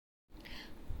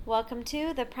Welcome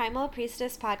to the Primal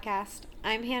Priestess Podcast.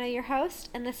 I'm Hannah, your host,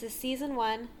 and this is Season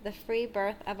 1, The Free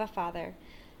Birth of a Father.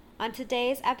 On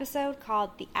today's episode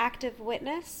called The Active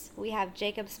Witness, we have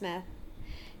Jacob Smith.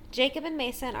 Jacob and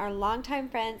Mason are longtime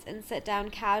friends and sit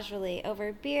down casually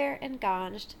over beer and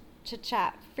ganj to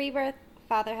chat free birth,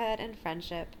 fatherhood, and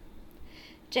friendship.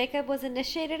 Jacob was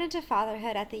initiated into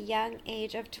fatherhood at the young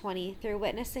age of 20 through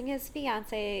witnessing his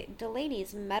fiance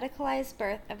Delainey's medicalized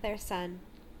birth of their son.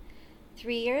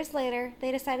 3 years later,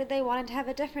 they decided they wanted to have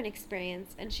a different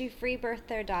experience, and she free-birthed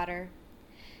their daughter.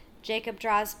 Jacob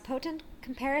draws potent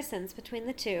comparisons between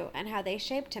the two and how they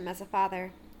shaped him as a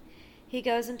father. He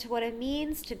goes into what it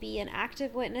means to be an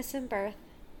active witness in birth,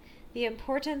 the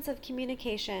importance of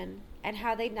communication, and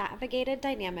how they navigated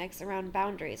dynamics around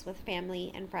boundaries with family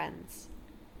and friends.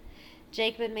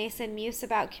 Jacob and Mason muse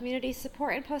about community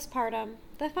support in postpartum,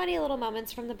 the funny little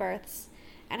moments from the births,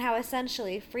 and how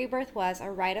essentially free birth was a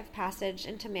rite of passage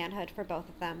into manhood for both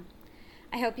of them.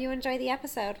 I hope you enjoy the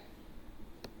episode.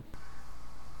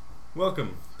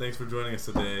 Welcome. Thanks for joining us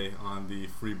today on the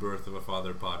Free Birth of a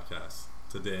Father podcast.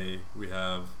 Today we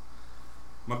have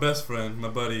my best friend, my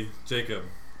buddy, Jacob,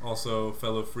 also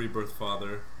fellow free birth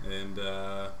father, and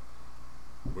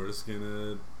we're just going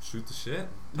to shoot the shit,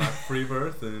 talk free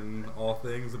birth and all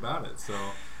things about it. So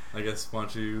I guess why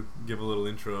don't you give a little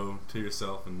intro to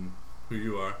yourself and who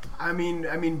you are. I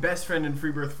mean, best friend and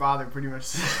free birth father pretty much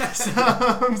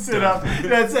sums it up.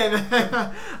 That's it.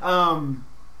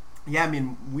 Yeah, I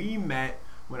mean, we met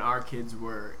when our kids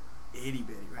were itty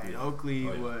bitty, right? Yeah. Oakley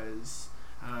was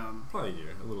probably a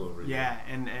year, a little over a year. Yeah,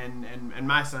 and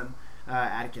my son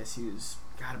Atticus, he was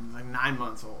like 9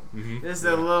 months old. Mm-hmm. This is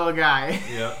a little guy.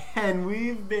 Yeah. And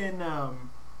we've been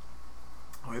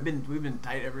we've been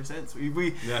tight ever since.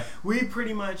 We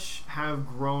pretty much have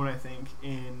grown, I think,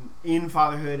 in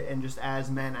fatherhood and just as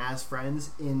men, as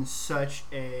friends, in such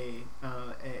a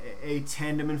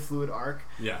tandem and fluid arc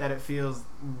that it feels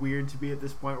weird to be at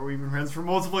this point where we've been friends for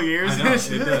multiple years. I know, it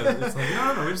does. It's like,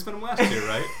 no, we just met him last year,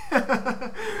 right?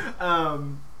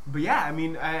 But yeah, I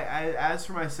mean, I as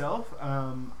for myself,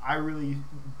 I really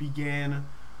began,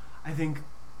 I think,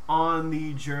 on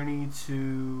the journey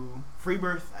to free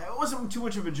birth. It wasn't too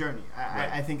much of a journey.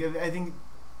 I think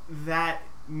that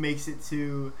makes it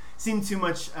seem too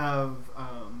much of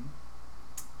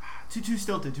too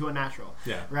stilted, too unnatural.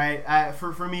 Yeah. Right.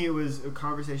 For me, it was a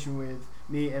conversation with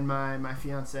me and my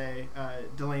fiance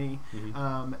Delainey,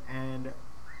 Mm-hmm. and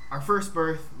our first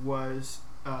birth was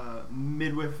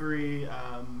midwifery,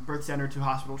 birth center to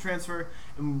hospital transfer,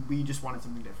 and we just wanted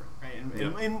something different, right?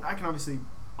 And I can obviously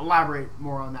elaborate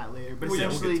more on that later, but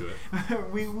essentially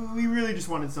we really just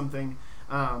wanted something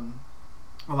a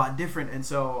lot different. And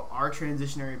so our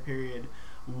transitionary period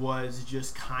was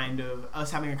just kind of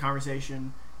us having a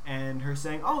conversation and her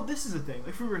saying, oh, this is a thing,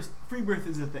 like free birth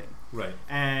is a thing, right?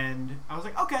 And I was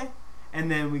like, okay. And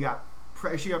then she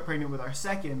got pregnant with our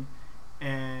second,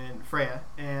 and Freya,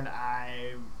 and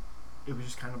it was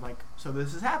just kind of like, so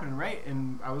this is happening, right?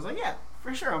 And I was like, yeah,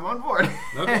 for sure, I'm on board.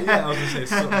 Okay, yeah, I was going to say,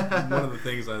 so one of the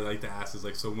things I like to ask is,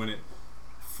 like, so when it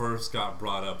first got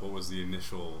brought up, what was the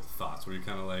initial thoughts? Were you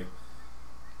kind of like,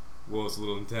 well, it's a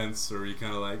little intense, or were you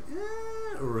kind of like,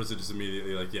 or was it just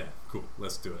immediately like, yeah, cool,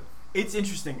 let's do it? It's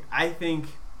interesting. I think,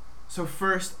 so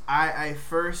first, I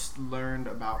first learned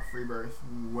about free birth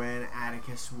when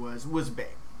Atticus was big.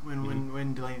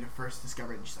 When Delainey first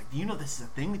discovered it, she's like, do you know this is a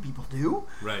thing that people do?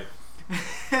 Right.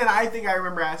 And I think I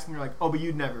remember asking her, like, oh, but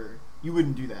you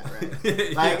wouldn't do that,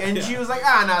 right? Like, and she was like,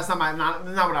 no, it's not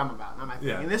what I'm about, not my thing.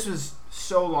 Yeah. And this was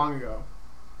so long ago,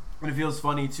 and it feels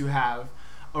funny to have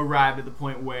arrived at the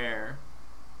point where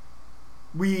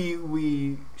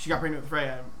she got pregnant with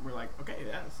Freya, and we're like, okay,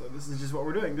 yeah, so this is just what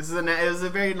we're doing. It was a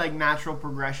very, like, natural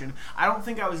progression. I don't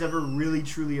think I was ever really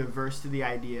truly averse to the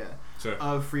idea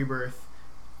of free birth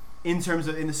in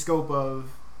the scope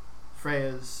of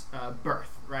Freya's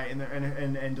birth, right,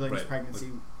 and Delaney's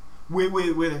pregnancy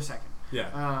with her second.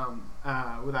 Yeah.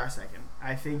 With our second,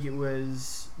 I think it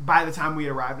was, by the time we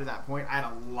had arrived at that point, I had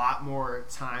a lot more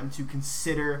time to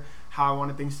consider how I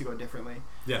wanted things to go differently.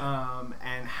 Yeah.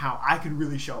 And how I could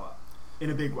really show up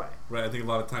in a big way. Right. I think a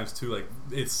lot of times too, like,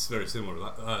 it's very similar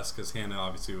to us, because Hannah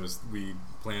obviously we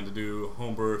planned to do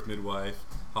home birth, midwife,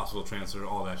 hospital transfer,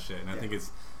 all that shit, and I think it's,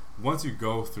 once you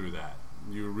go through that,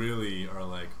 you really are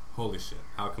like, holy shit,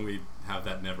 how can we have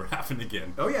that never happen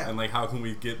again? Oh, yeah. And, like, how can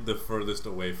we get the furthest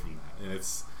away from that? And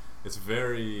it's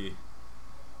very,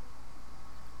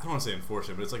 I don't want to say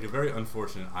unfortunate, but it's like a very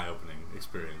unfortunate eye-opening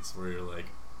experience where you're like,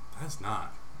 that's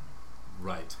not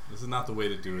right. This is not the way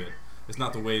to do it. It's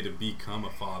not the way to become a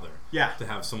father. Yeah. To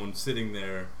have someone sitting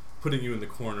there putting you in the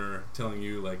corner, telling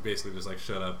you like basically just like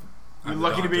shut up. You're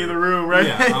lucky to be in the room, right?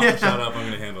 Yeah, shut up. I'm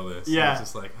gonna handle this. Yeah. And it's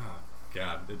just like, oh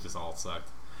god, it just all sucked.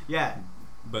 Yeah.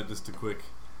 But just a quick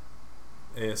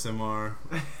ASMR.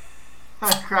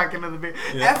 Cracking of the beer.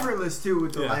 Yeah. Effortless too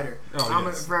with the lighter. Oh, I'm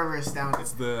yes. forever astounded.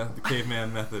 It's the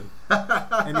caveman method.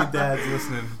 Any dads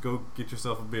listening, go get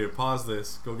yourself a beer. Pause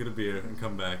this, go get a beer, and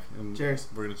come back. And cheers.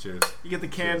 We're gonna cheers. You get the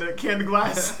canned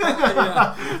glass.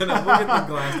 Yeah, and then we'll get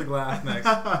the glass next.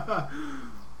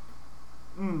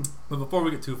 But before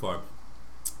we get too far,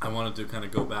 I wanted to kind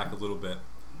of go back a little bit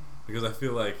because I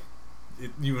feel like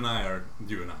you and I,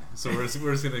 so we're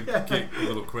just gonna get a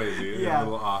little crazy and a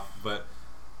little off, but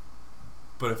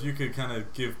if you could kind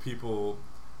of give people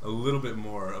a little bit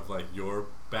more of like your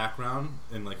background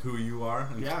and like who you are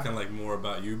and kind of like more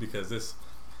about you, because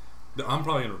I'm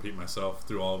probably gonna repeat myself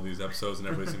through all of these episodes and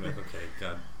everybody's gonna be like, okay,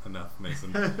 God, enough,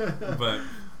 Mason.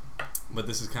 but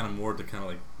this is kind of more to kind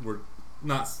of like, we're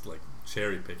not like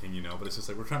cherry picking, but it's just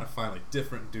like we're trying to find like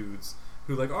different dudes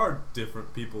who like are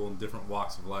different people in different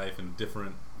walks of life and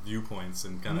different viewpoints,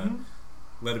 and kind of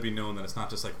let it be known that it's not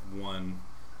just like one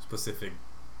specific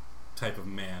type of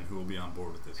man who will be on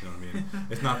board with this. You know what I mean?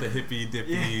 It's not the hippie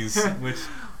dippies, which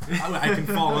I can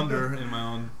fall under in my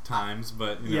own times,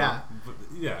 but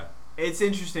it's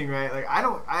interesting, right? Like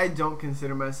I don't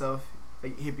consider myself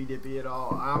like hippie dippy at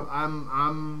all.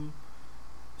 I'm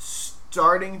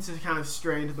starting to kind of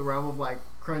stray into the realm of like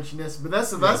crunchiness, but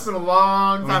that's been a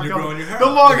long time coming. Growing your hair the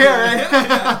long hair,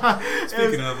 right?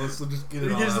 Speaking of, let's just get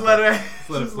it all just out let there. it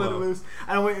let it loose.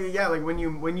 I don't. Yeah, like when you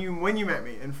met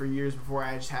me, and for years before,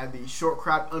 I just had the short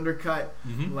crop undercut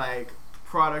like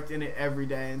product in it every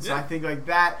day, and so I think like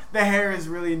that the hair is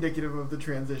really indicative of the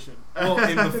transition. Well,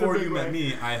 and before you met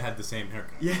me, I had the same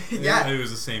haircut. Yeah, it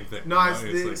was the same thing. No,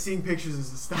 seeing pictures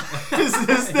is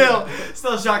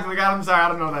still shocking. Like, I'm sorry, I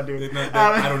don't know that dude.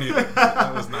 I don't either.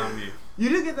 That was not me. You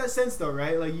do get that sense though,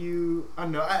 right? Like I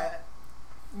don't know.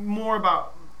 More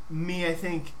about me, I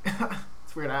think.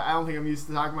 It's weird. I don't think I'm used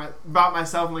to talking about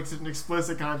myself in like such an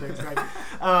explicit context, right?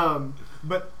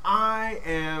 But I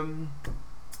am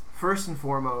first and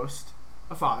foremost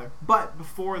a father. But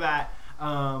before that,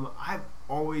 I've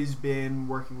always been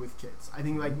working with kids. I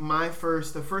think like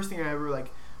the first thing I ever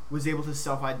like was able to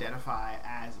self-identify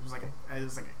as was like a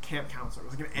camp counselor.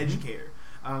 It was like an educator.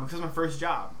 Because it was my first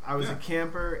job. I was a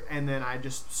camper, and then I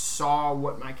just saw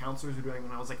what my counselors were doing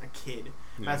when I was like a kid.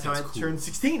 That's how I turned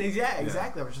 16. Yeah,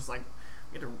 exactly. I was just like, I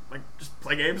get to like just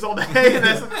play games all day, and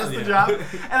that's the job. And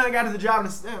then I got to the job,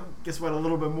 and guess what? A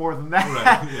little bit more than that.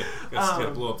 Right. Yeah.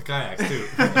 Gotta blow up the kayaks too.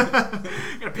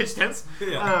 Gotta pitch tents.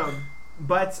 Yeah.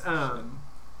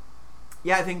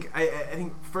 I think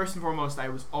first and foremost, I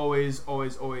was always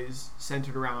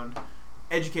centered around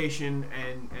education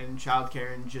and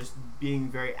childcare, and just being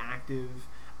very active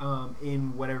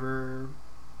in whatever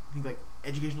I think like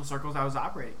educational circles I was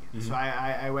operating in. So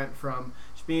I went from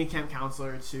just being a camp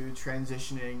counselor to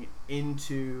transitioning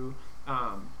into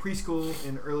preschool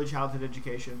and early childhood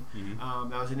education.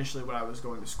 That was initially what I was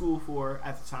going to school for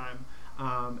at the time,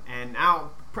 and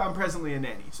now I'm presently a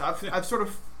nanny. So I've sort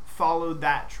of followed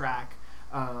that track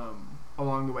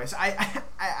along the way. So I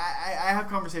have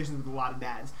conversations with a lot of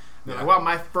dads. They're like, well,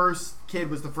 my first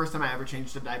kid was the first time I ever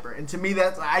changed a diaper, and to me,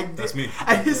 that's me.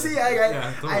 I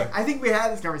think we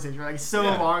had this conversation like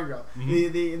long ago.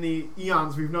 In the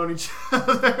eons we've known each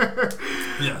other.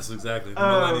 Yes, exactly. The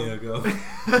millennia ago.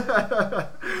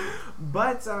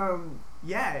 But so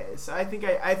I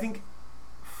think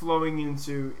flowing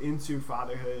into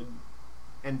fatherhood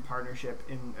and partnership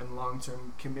and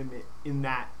long-term commitment in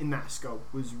that scope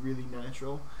was really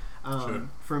natural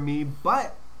for me,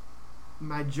 but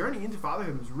my journey into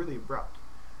fatherhood was really abrupt.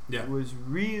 It was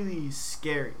really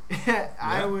scary.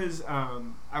 I was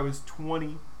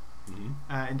 20,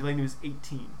 and Delainey was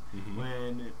 18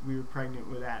 when we were pregnant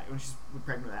with when she was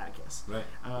pregnant with Atticus. Right.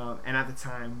 And at the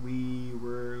time, we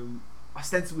were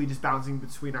ostensibly just bouncing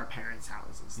between our parents'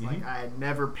 houses. Like, I had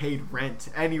never paid rent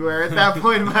anywhere at that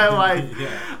point in my life.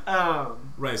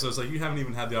 Right, so it's like you haven't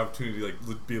even had the opportunity to like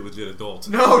be a legit adult.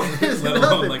 No, let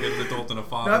alone like an adult and a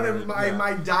father.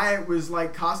 My diet was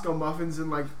like Costco muffins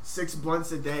and like 6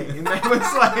 blunts a day, and that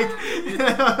was like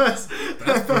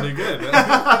that's pretty good.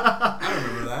 I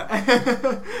remember that.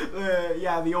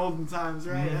 The olden times,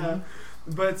 right?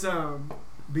 But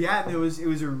it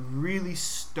was a really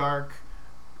stark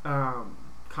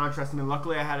contrast. I mean,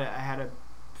 luckily I had a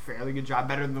fairly good job,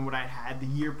 better than what I had the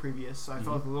year previous, so I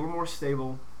felt a little more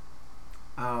stable.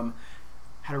 Had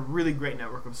a really great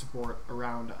network of support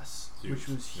around us, which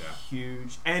was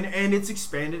huge, and it's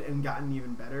expanded and gotten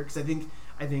even better, because I think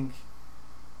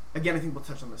we'll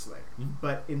touch on this later.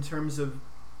 But in terms of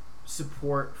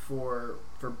support for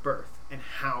birth and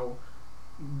how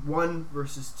 1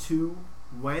 versus 2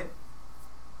 went,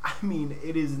 I mean,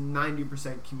 it is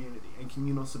 90% community and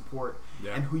communal support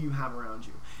and who you have around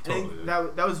you. And I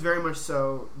think that was very much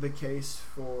so the case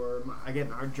for,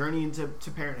 again, our journey into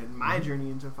parenthood, my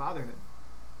journey into fatherhood,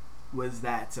 was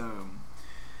that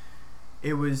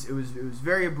it was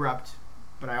very abrupt,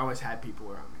 but I always had people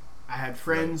around me. I had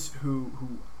friends who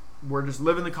were just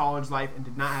living the college life and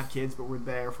did not have kids, but were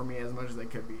there for me as much as they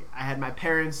could be. I had my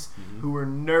parents who were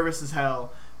nervous as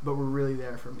hell, but were really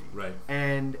there for me. Right.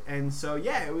 And so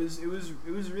it was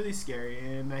really scary,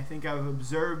 and I think I've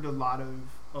observed a lot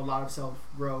of self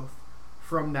growth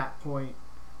from that point.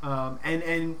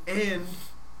 And I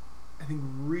think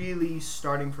really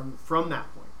starting from that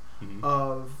point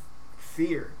of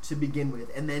fear to begin with,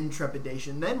 and then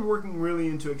trepidation, then working really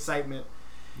into excitement.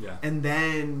 Yeah. And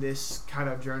then this kind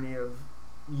of journey of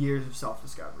years of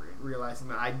self-discovery, realizing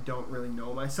that I don't really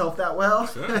know myself that well.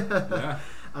 Sure. Yeah.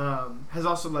 Has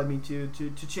also led me to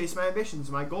chase my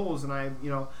ambitions, my goals, and I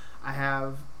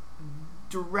have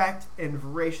direct and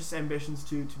voracious ambitions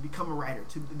to become a writer.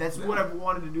 That's what I've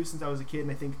wanted to do since I was a kid,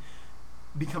 and I think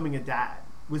becoming a dad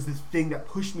was the thing that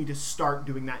pushed me to start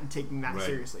doing that and taking that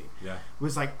seriously. Yeah.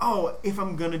 Was like, oh, if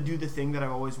I'm gonna do the thing that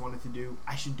I've always wanted to do,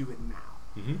 I should do it now.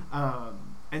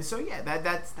 And so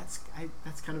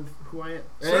that's kind of who I am,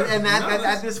 sure. and that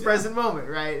at this present moment,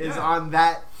 right, is on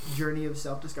that journey of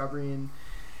self-discovery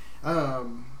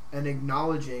and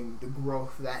acknowledging the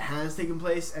growth that has taken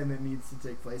place and that needs to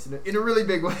take place in a really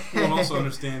big way. Well, and also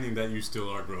understanding that you still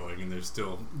are growing and there's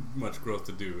still much growth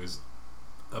to do is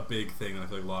a big thing. And I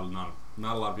feel like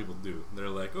not a lot of people do. They're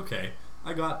like, okay,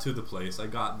 I got to the place, I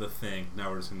got the thing,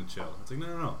 now we're just gonna chill. It's like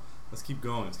no, let's keep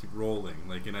going, let's keep rolling.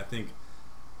 Like, and I think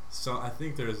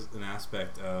there's an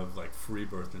aspect of like free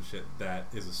birth and shit that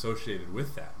is associated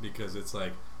with that, because it's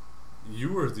like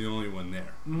you were the only one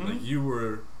there. Like you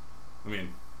were, I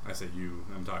mean, I say you,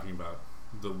 I'm talking about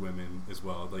the women as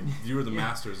well. Like you were the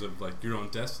masters of like your own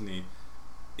destiny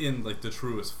in like the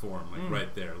truest form, like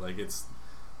right there. Like it's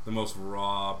the most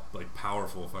raw, like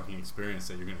powerful fucking experience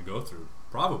that you're gonna go through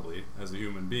probably as a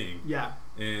human being. Yeah.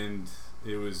 And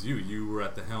it was you were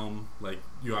at the helm. Like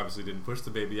you obviously didn't push the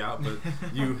baby out, but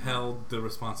you held the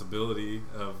responsibility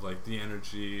of like the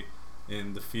energy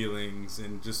and the feelings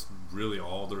and just really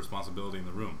all the responsibility in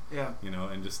the room. Yeah.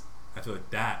 And just I feel like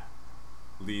that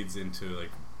leads into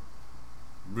like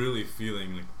really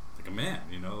feeling like a man,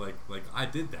 like I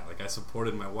did that. Like I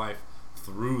supported my wife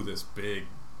through this big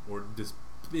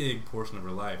portion of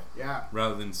her life. Yeah.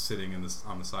 Rather than sitting on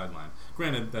the sideline.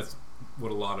 Granted, that's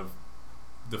what a lot of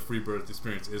the free birth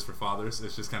experience is for fathers.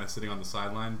 It's just kind of sitting on the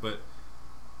sideline, but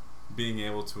being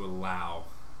able to allow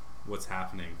what's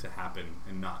happening to happen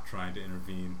and not trying to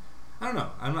intervene. I don't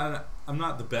know. I'm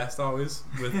not the best always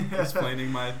with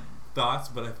explaining my thoughts,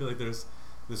 but I feel like there's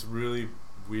this really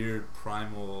weird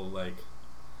primal like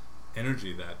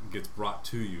energy that gets brought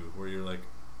to you where you're like,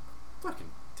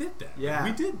 fucking did that. Yeah.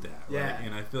 Like, we did that. Yeah. Right?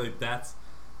 And I feel like that's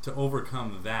to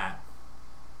overcome that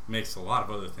makes a lot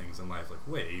of other things in life like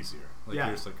way easier. Like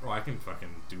you're just like, oh, I can fucking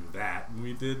do that, and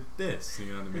we did this.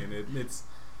 You know what I mean?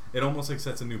 It almost like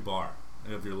sets a new bar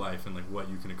of your life and like what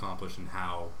you can accomplish and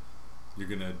how you're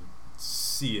gonna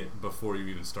see it before you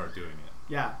even start doing it.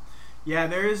 Yeah, yeah.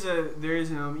 There is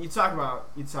you talk about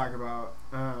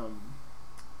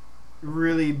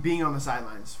really being on the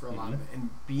sidelines for a lot of it and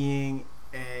being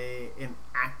an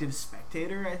active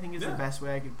spectator. I think is the best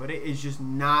way I could put it. Is just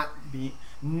not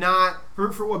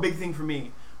for what big thing for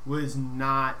me was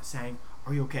not saying,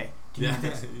 are you okay? Do you need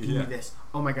this? Do you need this?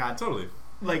 Oh my God. Totally.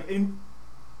 Like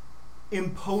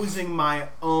imposing my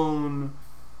own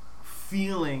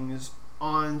feelings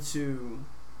onto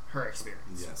her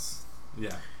experience. Yes.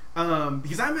 Yeah.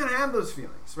 Because I'm gonna have those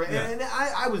feelings, right? Yeah. And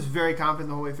I was very confident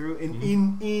the whole way through in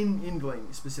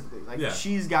Delainey specifically. Like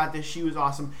she's got this, she was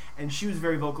awesome, and she was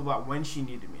very vocal about when she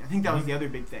needed me. I think that was the other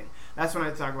big thing. That's when I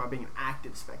talk about being an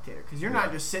active spectator, because you're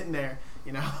not just sitting there,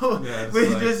 but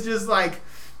like, just like,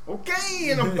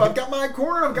 okay, and I've got my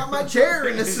corner, I've got my chair,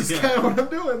 and this is kind of what I'm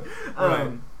doing.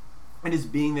 Right. And just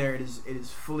being there, it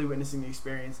is fully witnessing the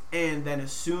experience, and then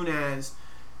as soon as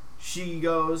she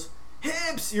goes,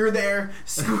 hips, you're there,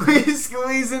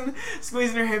 squeezing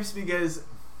her hips because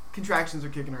contractions are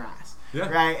kicking her ass. Yeah.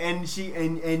 Right? And she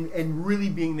and really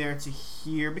being there to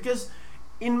hear, because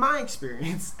in my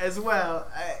experience as well,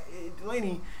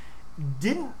 Delainey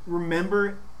didn't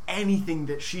remember anything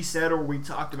that she said or we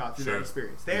talked about through that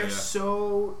experience. They're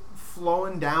so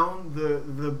flowing down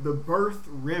the birth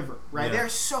river, right? They're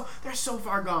so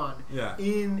far gone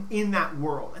in that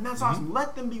world, and that's awesome.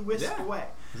 Let them be whisked away.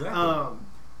 Exactly.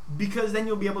 because then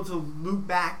you'll be able to loop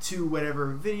back to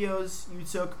whatever videos you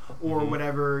took or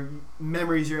whatever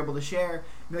memories you're able to share.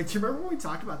 Be like, do you remember when we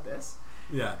talked about this?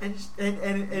 Yeah. And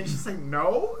it's just like,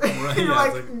 no. Right. You're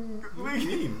Yeah, like, what do you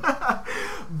mean?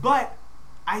 But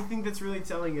I think that's really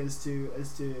telling as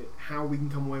to how we can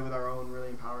come away with our own really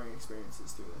empowering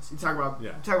experiences through this. You talk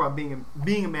about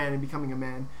being a man and becoming a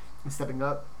man and stepping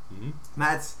up. Mm-hmm.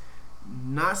 That's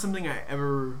not something I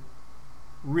ever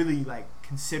really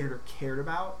considered or cared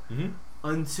about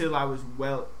until I was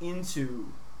well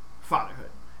into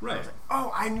fatherhood. Right. I was like,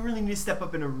 oh, I really need to step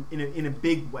up in a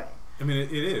big way. I mean,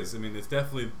 it is. I mean, it's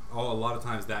definitely a lot of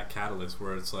times that catalyst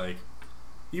where it's like,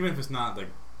 even if it's not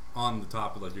on the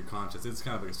top of your conscious, it's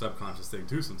kind of a subconscious thing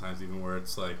too. Sometimes even where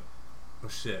it's like, oh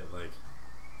shit,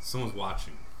 someone's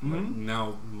watching.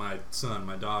 Now my son,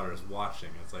 my daughter is watching.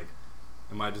 It's like,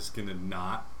 am I just gonna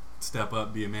not step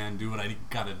up, be a man, do what I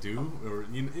gotta do, or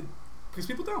because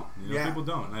people don't. People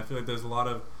don't, and I feel like there's a lot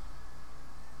of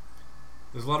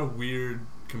weird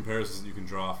comparisons you can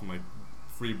draw from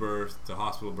free birth to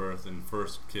hospital birth and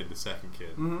first kid to second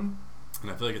kid, and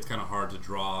I feel like it's kind of hard to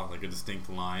draw a distinct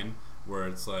line where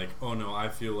it's like, oh no, I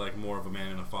feel like more of a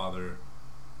man and a father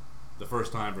the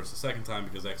first time versus the second time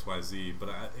because XYZ. But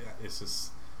it's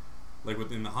just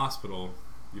within the hospital,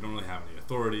 you don't really have any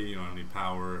authority, you don't have any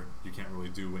power, you can't really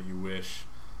do what you wish,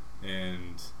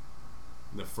 and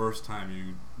the first time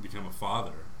you become a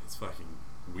father, it's fucking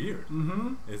weird.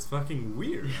 It's fucking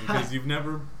weird because you've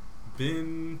never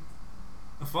been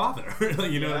a father.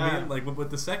 You know what I mean? But with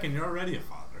the second, you're already a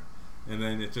father. And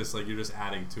then it's just you're just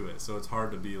adding to it. So it's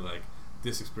hard to be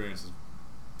this experience is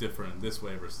different this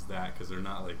way versus that, because they're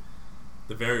not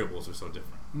the variables are so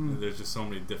different. There's just so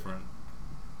many different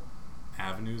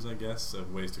avenues, I guess,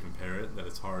 of ways to compare it that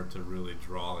it's hard to really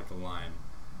draw a line.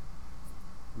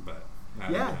 But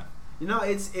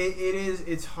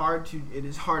it's hard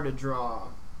to draw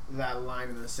that line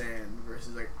in the sand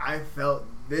versus I felt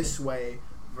this way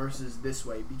versus this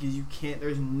way, because you can't.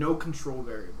 There's no control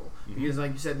variable, because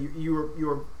like you said, you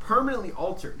were permanently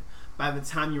altered by the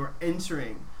time you were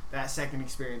entering that second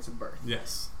experience of birth.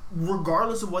 Yes.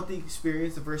 Regardless of what the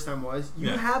experience the first time was, you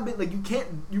have been you don't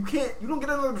get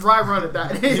another dry run at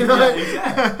that.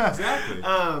 Exactly.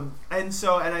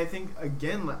 And I think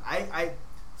again,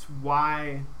 it's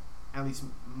why, at least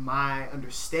my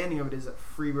understanding of it is that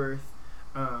free birth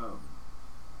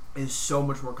is so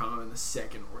much more common the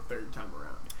second or third time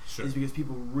around. Sure. Is because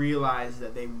people realize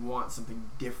that they want something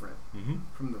different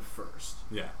from the first.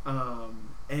 Yeah.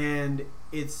 And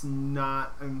it's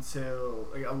not until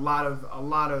a lot of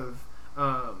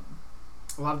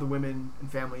the women and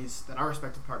families that our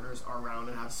respective partners are around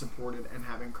and have supported and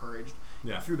have encouraged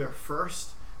through their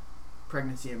first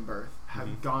pregnancy and birth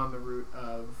have gone the route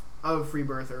of free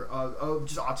birth or of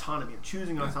just autonomy, of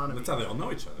choosing autonomy. That's how they all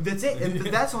know each other. That's it. And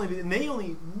they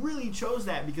only really chose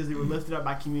that because they were lifted up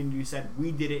by community who said,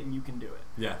 we did it and you can do it.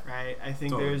 Yeah. Right? I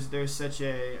think there's such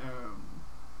a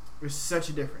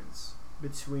difference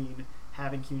between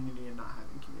having community and not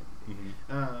having community.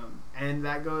 And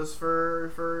that goes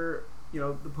for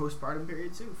the postpartum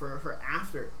period too, for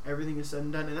after everything is said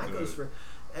and done, and that goes for,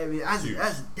 I mean, as a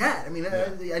dad, I mean,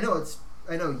 I know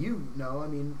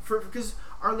because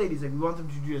our ladies, we want them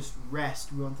to just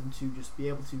rest. We want them to just be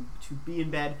able to be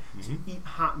in bed, to eat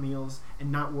hot meals,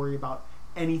 and not worry about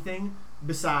anything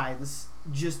besides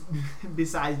just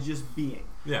being.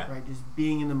 Yeah. Right. Just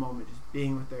being in the moment, just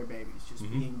being with their babies, just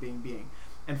being.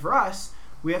 And for us,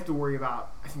 we have to worry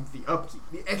about, I think, the upkeep,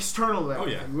 the external level. Oh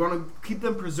yeah. We want to keep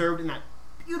them preserved in that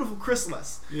beautiful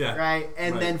chrysalis. Yeah. Right.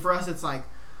 And then for us, it's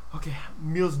okay,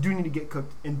 meals do need to get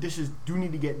cooked and dishes do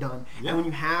need to get done. Yeah. And when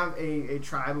you have a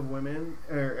tribe of women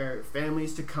or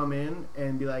families to come in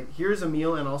and be like, here's a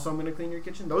meal and also I'm going to clean your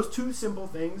kitchen, those two simple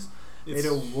things made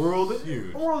a world of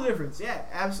difference. Yeah,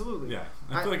 absolutely. Yeah.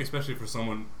 I feel especially for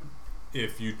someone,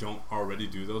 if you don't already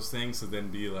do those things, to then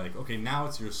be okay, now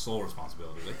it's your sole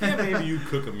responsibility. Maybe you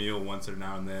cook a meal once every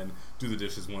now and then, do the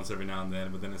dishes once every now and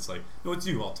then, but then it's no, it's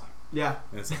you all the time. Yeah.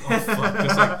 And it's oh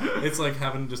fuck. It's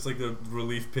having just the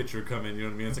relief pitcher come in, you know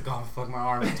what I mean? It's oh fuck, my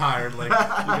arm is tired. You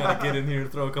gotta get in here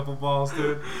and throw a couple balls,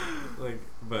 dude.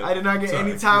 But I did not get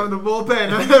any time in the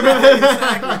bullpen.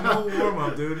 Exactly. No warm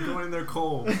up, dude. Going in there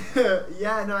cold.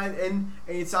 Yeah, no, and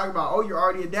you talk about, you're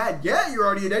already a dad. Yeah, you're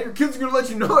already a dad. Your kids are gonna let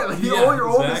you know it. You're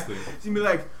oldest. It's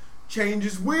gonna be change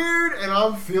is weird, and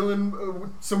I'm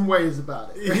feeling some ways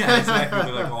about it. Yeah,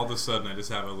 exactly. But all of a sudden, I just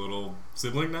have a little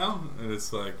sibling now, and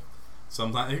it's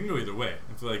sometimes it can go either way.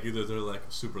 I feel either they're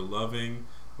super loving,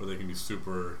 or they can be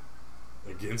super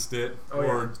against it,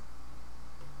 or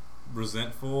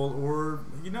resentful, or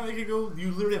it could go.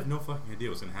 You literally have no fucking idea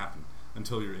what's gonna happen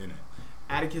until you're in it.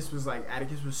 Atticus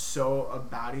was so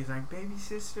about it. He's like, baby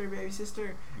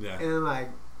sister. Yeah. And like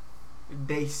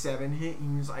day 7 hit,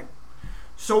 and he was like,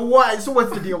 so what? So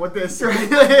what's the deal with this?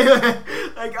 Right?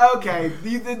 Like, okay,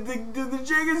 the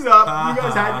jig is up. You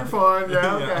guys had your fun.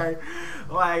 Yeah, okay.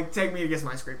 Yeah. Like, take me to get some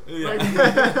ice cream. Yeah. Like,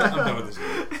 I'm done with this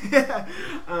shit.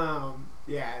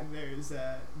 Yeah.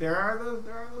 There are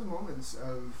those moments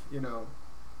of, you know,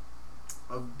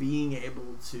 of being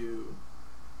able to,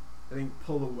 I think,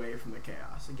 pull away from the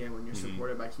chaos again when you're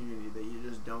supported by community that you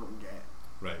just don't get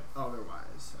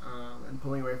otherwise. And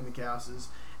pulling away from the chaos is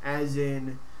as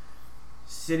in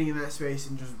sitting in that space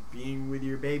and just being with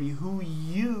your baby, who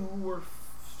you were,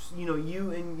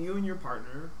 you and your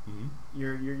partner,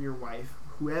 your wife,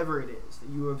 whoever it is that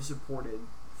you have supported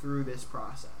through this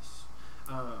process.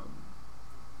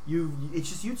 It's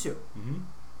just you two.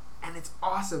 And it's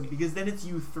awesome because then it's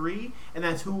you 3, and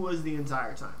that's who was the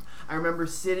entire time. I remember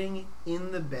sitting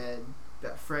in the bed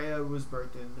that Freya was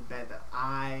birthed in, the bed that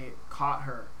I caught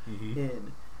her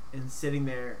in, and sitting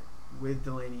there with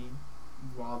Delainey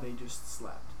while they just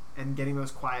slept, and getting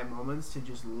those quiet moments to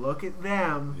just look at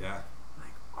them. Yeah.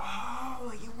 Like,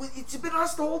 oh, it's been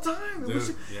us the whole time. Dude,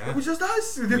 it was just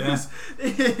us.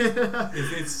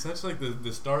 It's such like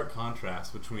the stark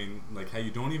contrast between like how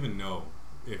you don't even know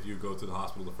if you go to the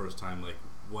hospital the first time, like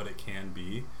what it can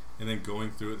be, and then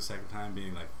going through it the second time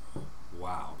being like,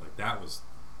 wow, like that was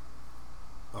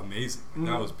amazing, like,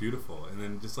 that was beautiful. And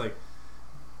then just like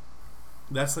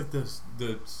that's like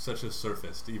the such a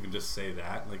surface to even just say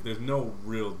that, like there's no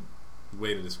real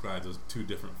way to describe those two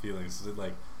different feelings. Is it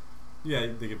like, yeah,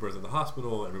 they give birth at the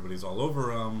hospital, everybody's all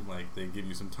over them, like they give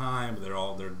you some time, but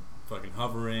they're fucking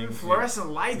hovering,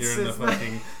 fluorescent lights, you're in the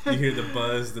fucking you hear the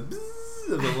buzz, the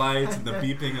bzzz of the lights and the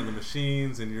beeping of the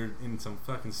machines, and you're in some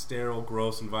fucking sterile,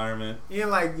 gross environment. You have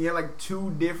like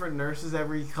 2 different nurses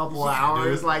every couple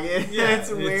hours. Dude. Like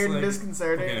it's weird and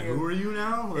disconcerting. Okay, who are you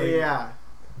now? Like, yeah.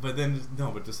 But then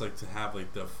but just like to have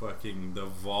like the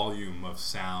volume of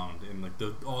sound and like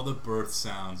all the birth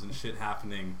sounds and shit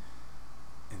happening,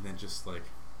 and then just like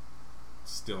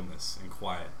stillness and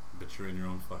quiet, but you're in your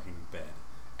own fucking bed.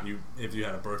 If you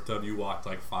had a birth tub, you walked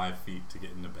like 5 feet to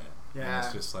get into bed. Yeah. And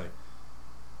it's just like,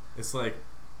 it's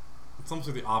almost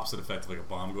like the opposite effect of like a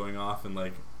bomb going off, and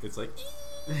like it's like,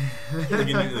 like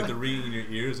the ringing in your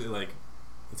ears. It's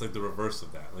like the reverse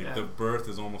of that. Like the birth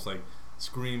is almost like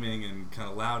screaming and kind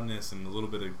of loudness and a little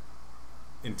bit of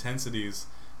intensities,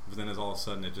 but then as all of a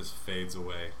sudden it just fades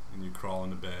away, and you crawl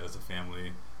into bed as a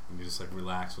family, and you just like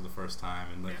relax for the first time,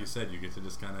 and like you said, you get to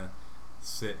just kind of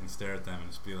sit and stare at them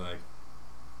and just be like,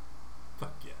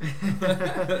 fuck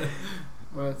yeah.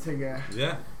 Well, take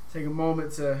a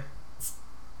moment to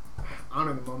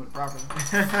honor the moment properly.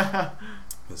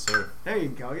 Yes, sir. There you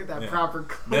go. Get that proper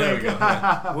click. There we go.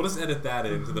 Yeah. We'll just edit that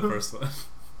into the first one.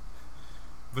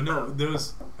 But no,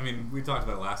 we talked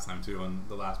about it last time too on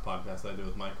the last podcast I did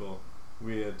with Michael.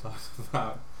 We had talked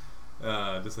about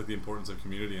just like the importance of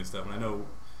community and stuff. And I know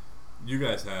you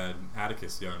guys had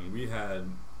Atticus young. We had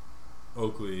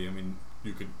Oakley. I mean,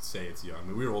 you could say it's young. I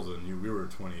mean, we were older than you. We were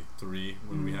 23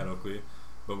 when we had Oakley.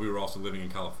 But we were also living in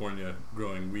California,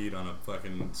 growing weed on a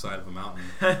fucking side of a mountain,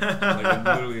 like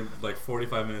literally like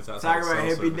 45 minutes outside. Talk about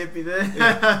hippy dippy then.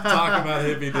 Talk about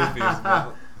hippy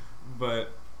dippies.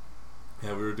 But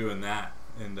yeah, we were doing that,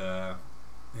 and we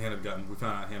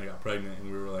found out Hannah got pregnant,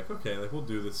 and we were like, okay, like we'll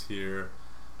do this here,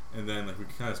 and then like we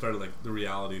kind of started like the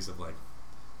realities of like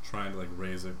trying to like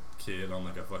raise a kid on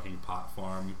like a fucking pot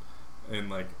farm.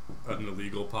 And like an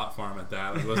illegal pot farm at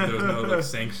that. There was no like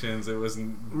sanctions. It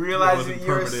wasn't realizing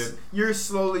you're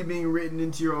slowly being written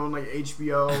into your own like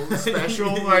HBO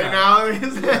special right now.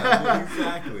 Yeah,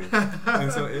 exactly.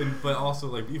 And but also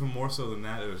like even more so than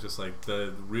that, it was just like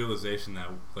the realization that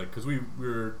like because we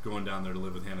were going down there to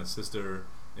live with Hannah's sister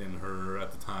and her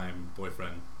at the time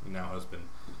boyfriend and now husband,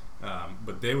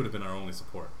 but they would have been our only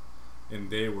support, and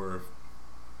they were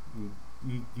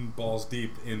balls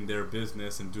deep in their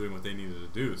business and doing what they needed to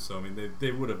do. So I mean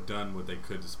they would have done what they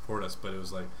could to support us, but it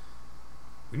was like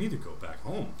we need to go back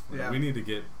home. Like, we need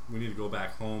to go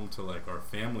back home to like our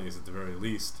families at the very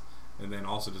least, and then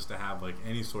also just to have like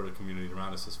any sort of community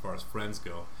around us as far as friends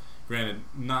go. Granted,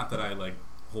 not that I like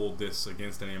hold this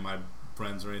against any of my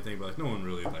friends or anything, but like no one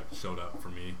really like showed up for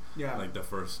me like the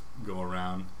first go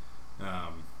around,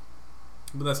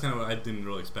 but that's kind of what I didn't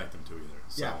really expect them to either.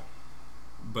 So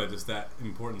but just that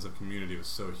importance of community was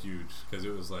so huge, because it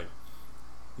was like,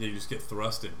 you just get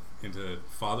thrusted into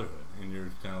fatherhood, and you're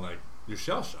kind of like, you're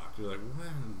shell shocked. You're like,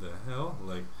 what the hell?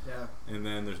 Like, and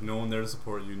then there's no one there to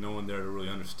support you, no one there to really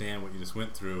understand what you just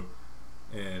went through,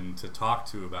 and to talk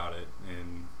to about it,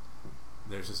 and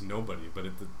there's just nobody. But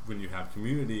when you have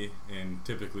community, and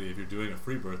typically if you're doing a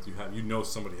free birth, you know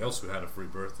somebody else who had a free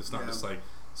birth. It's not just like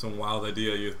some wild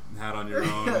idea you had on your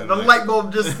own. And the light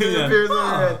bulb just appears in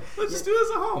your head. Let's just do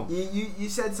this at home. You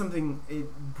said something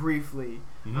briefly,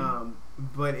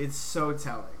 but it's so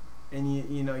telling. And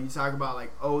you know, you talk about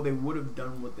like, oh, they would have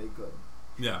done what they could.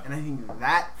 Yeah. And I think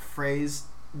that phrase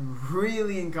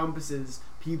really encompasses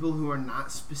people who are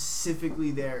not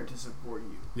specifically there to support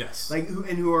you. Yes. Like who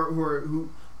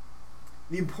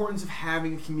the importance of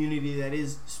having a community that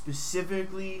is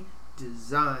specifically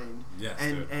designed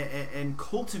and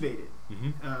cultivated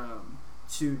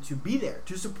to be there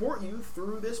to support you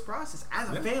through this process as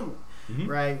a family,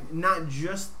 right? Not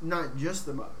just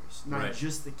the mothers, not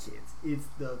just the kids. It's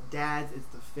the dads, it's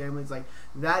the families. Like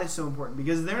that is so important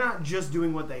because they're not just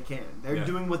doing what they can; they're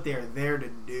doing what they're there to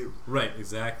do. Right.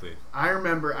 Exactly. I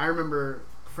remember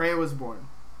Freya was born,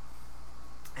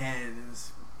 and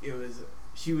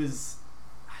she was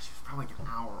probably like an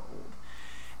hour old.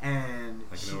 And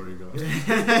I can know where you're going.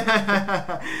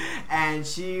 And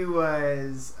she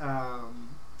was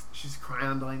she's crying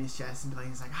on Delainey's chest, and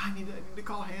Delaney's like, I need to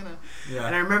call Hannah. Yeah.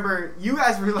 And I remember you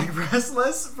guys were like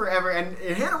restless forever, and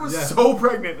Hannah was so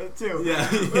pregnant too.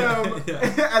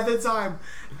 At the time,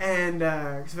 and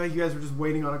I feel like you guys were just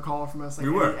waiting on a call from us. Like,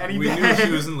 we were. We knew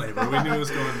she was in labor. We knew it was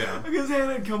going down. Because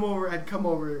Hannah had come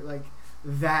over like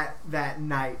that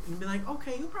night and be like,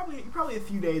 okay, you're probably a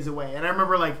few days away. And I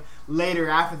remember like later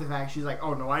after the fact, she's like,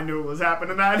 oh no, I knew it was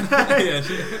happening that night.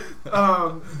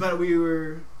 But we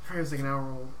were probably was like an hour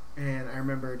old, and I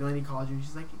remember Delainey called you and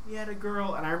she's like, we had a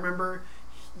girl. And I remember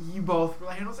you both were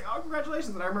like, and I was like, oh,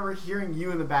 congratulations. And I remember hearing you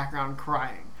in the background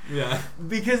crying. Yeah.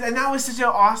 And that was such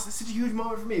a huge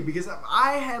moment for me, because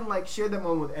I hadn't like shared that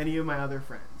moment with any of my other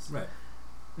friends. Right.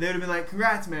 They would have been like,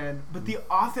 congrats, man. But the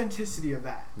authenticity of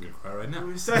that. I'm going to cry right now.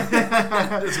 I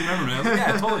just remember, man. I was like,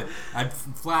 yeah, totally. I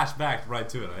flashed back right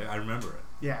to it. I remember it.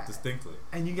 Yeah. Distinctly.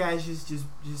 And you guys just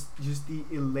the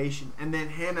elation. And then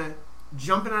Hannah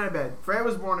jumping out of bed. Freya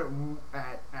was born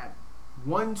at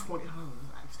 1:20.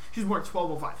 She was born at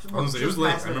 12:05. It was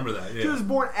late. I remember that. Yeah. She was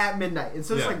born at midnight. And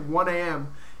so it's like 1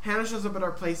 a.m. Hannah shows up at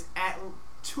our place at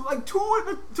 2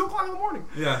 o'clock in the morning.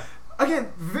 Yeah.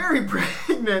 Again, very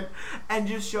pregnant, and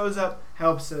just shows up,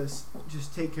 helps us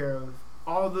just take care of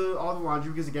all the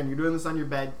laundry, because again, you're doing this on your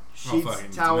bed.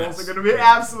 Sheets, towels are going to be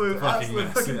absolute fucking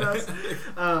mess.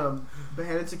 But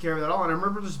Hannah took care of that all, and I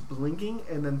remember just blinking,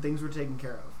 and then things were taken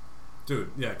care of.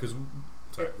 Dude, yeah, because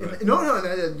no,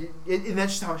 and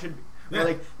that's just how it should be. Yeah. Right?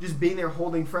 Like just being there,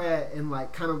 holding Freya, and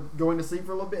like kind of going to sleep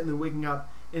for a little bit, and then waking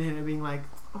up, and Hannah being like,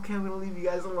 "Okay, I'm going to leave you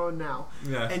guys alone now."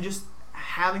 Yeah, and just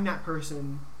having that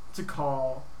person to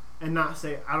call and not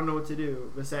say, I don't know what to do,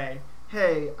 but say,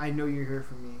 hey, I know you're here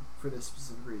for me for this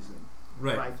specific reason.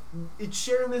 Right. Like, it's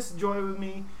sharing this joy with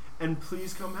me, and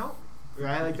please come help me.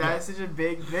 Right? Like, that is such a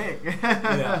big thing.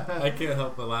 Yeah. I can't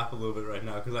help but laugh a little bit right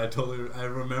now, because I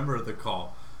remember the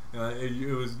call.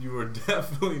 You were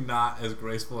definitely not as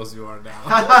graceful as you are now.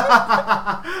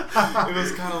 It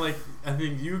was kind of like, I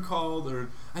think you called, or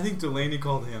I think Delainey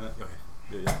called Hannah.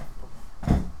 Okay.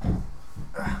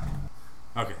 Yeah.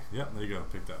 Okay, yeah, there you go,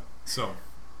 picked up. So,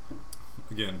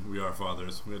 again, we are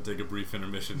fathers. We're going to take a brief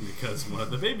intermission because one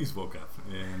of the babies woke up.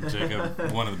 And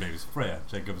one of the babies, Freya,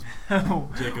 Jacob's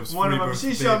one of them,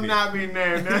 she shall not be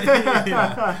named.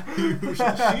 She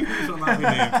shall not be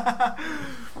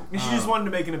named. She just wanted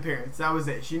to make an appearance. That was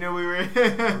it. She knew we were...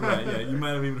 Right, yeah, you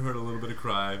might have even heard a little bit of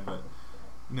cry, but...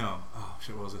 No. Oh,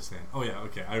 shit, what was I saying? Oh, yeah,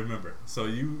 okay, I remember. So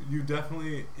you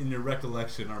definitely, in your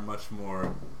recollection, are much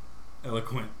more...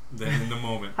 eloquent than in the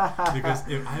moment, because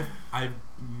I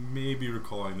may be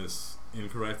recalling this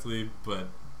incorrectly, but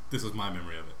this was my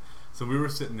memory of it. So we were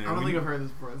sitting there. I don't think I've heard this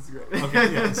before. That's great.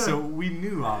 Okay, yeah. So we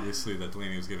knew obviously that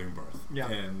Delainey was giving birth,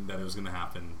 and that it was going to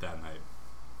happen that night.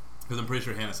 Because I'm pretty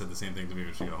sure Hannah said the same thing to me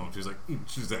when she got home. She was like,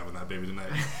 "She's having that baby tonight."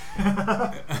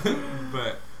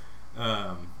 But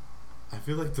I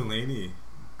feel like Delainey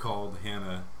called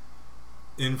Hannah,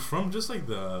 and from just like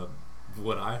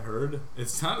what I heard, it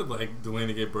sounded like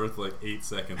Delainey gave birth like 8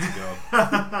 seconds ago.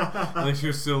 Like she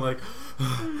was still like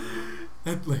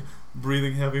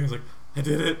breathing heavy. I was like, I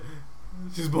did it.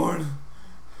 She's born.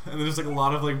 And then just like a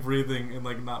lot of like breathing and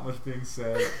like not much being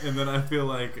said. And then I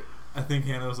think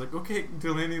Hannah was like, okay,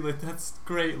 Delainey, like that's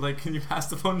great. Like, can you pass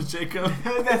the phone to Jacob?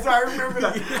 I remember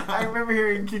that. Yeah. I remember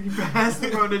hearing, can you pass the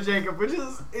phone to Jacob? Which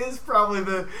is probably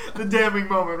the damning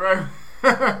moment, right?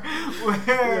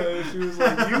 where she was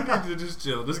like, you need to just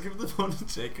chill. Just give the phone to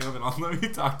Jacob and I'll let you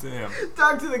talk to him.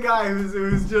 Talk to the guy who's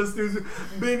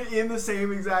been in the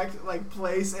same exact like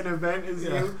place and event as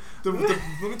you.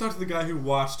 Let me talk to the guy who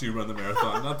watched you run the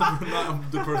marathon, not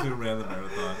the person who ran the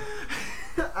marathon.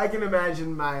 I can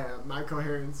imagine my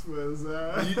coherence was.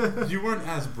 You weren't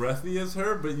as breathy as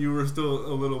her, but you were still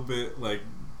a little bit like,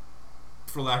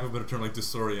 for lack of a better term, like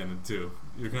disoriented too.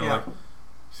 You're kind of like,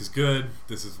 she's good.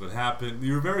 This is what happened.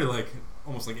 You were very like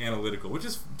almost like analytical, which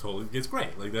is totally, it's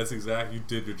great. Like that's exactly, you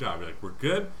did your job. You're like, we're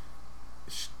good.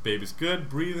 Baby's good,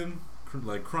 breathing,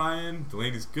 like crying.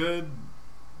 Delaney's good.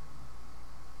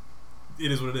 It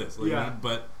is what it is. Like, yeah. You know,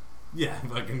 but yeah,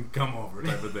 fucking come over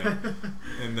type of thing.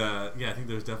 And yeah, I think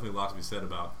there's definitely a lot to be said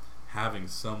about having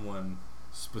someone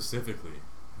specifically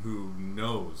who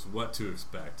knows what to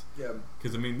expect. Yeah.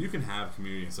 Because I mean, you can have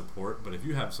community and support, but if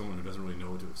you have someone who doesn't really know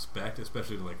what to expect,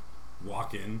 especially to like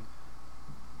walk in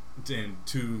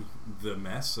to the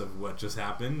mess of what just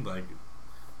happened, like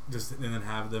just and then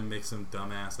have them make some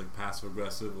dumbass like passive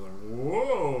aggressive like,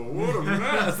 whoa, what a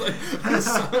mess,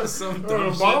 like some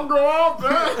dumb shit. Bomb go off.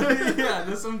 Yeah,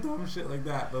 there's some dumb shit like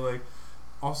that. But like,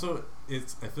 also, I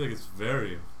feel like it's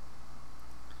very.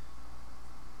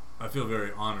 I feel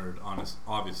very honored,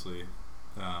 obviously,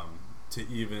 to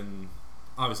even,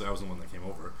 obviously I was the one that came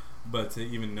over, but to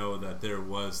even know that there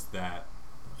was that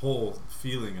whole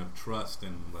feeling of trust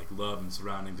and like love and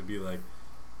surrounding, to be like,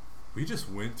 we just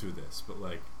went through this, but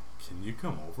like, can you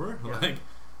come over? Yeah. Like,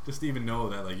 just to even know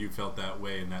that like you felt that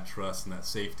way and that trust and that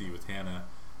safety with Hannah,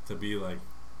 to be like,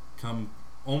 come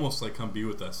be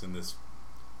with us in this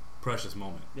precious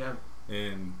moment. Yeah.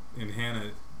 And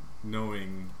Hannah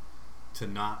knowing to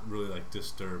not really like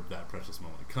disturb that precious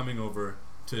moment, coming over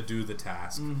to do the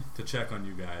task, to check on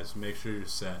you guys, make sure you're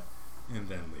set, and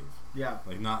then leave. Yeah.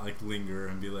 Like not like linger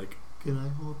and be like, can I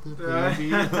hold the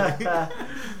baby? Like,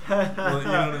 well, you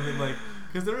know what I mean? Like,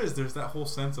 because there's that whole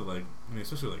sense of like, I mean,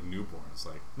 especially like newborns,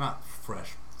 like not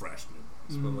fresh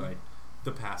newborns, but like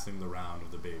the passing the round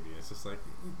of the baby. It's just like,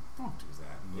 don't do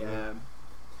that. Yeah.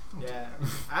 Yeah.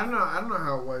 I don't know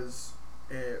how it was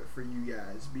for you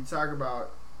guys. We talk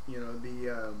about, you know,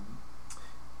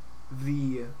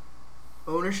 the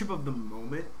ownership of the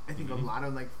moment. I think a lot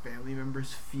of like family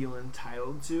members feel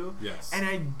entitled to. Yes. And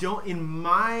I don't, in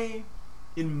my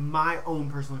own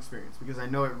personal experience, because I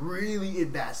know it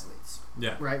vacillates.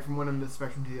 Yeah. Right, from one end of the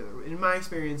spectrum to the other. In my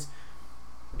experience,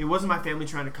 it wasn't my family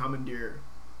trying to commandeer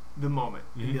the moment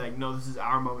and be like, no, this is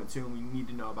our moment too, and we need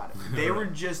to know about it. They were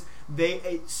just,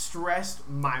 it stressed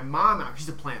my mom out. She's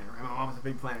a planner. Right? My mom was a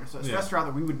big planner, so it stressed her out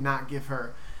that we would not give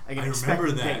her like an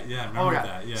expected date. Yeah, I remember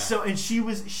that. Yeah. So, and she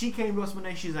came to us one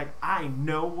day. She's like, I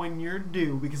know when you're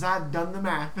due because I've done the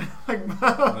math.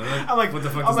 I'm like, what the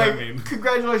fuck does that mean?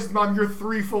 Congratulations, Mom, you're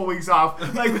 3 full weeks off.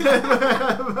 Like,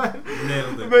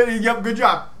 nailed it. But yep, good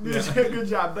job. Yeah. Good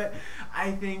job. But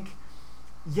I think,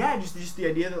 yeah, just the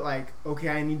idea that like, okay,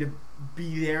 I need to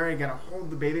be there. I gotta hold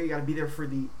the baby. I gotta be there for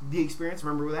the experience.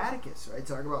 Remember with Atticus, right?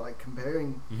 Talk about like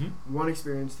comparing one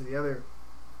experience to the other.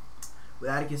 With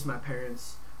Atticus, my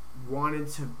parents wanted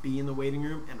to be in the waiting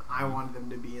room, and I wanted them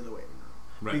to be in the waiting room.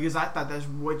 Right. Because I thought that's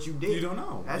what you did. You don't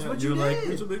know. That's what you You're did. Like,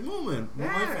 it's a big moment. Yeah.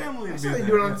 My family That's be how they there.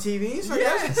 do it on TV. So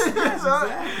yes,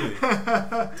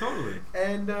 exactly. Totally.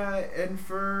 And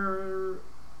for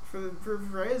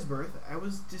Freya's birth, I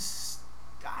was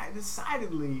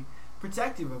decidedly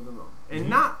protective of the moment, and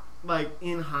not like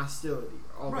in hostility.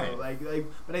 Although like,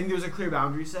 but I think there's a clear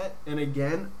boundary set. And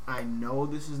again, I know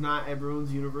this is not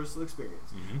everyone's universal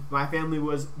experience. My family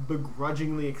was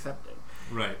begrudgingly accepting.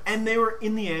 Right. And they were,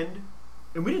 in the end,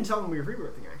 and we didn't tell them we were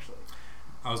freebirthing, actually.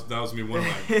 That was me. One of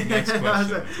my next questions. I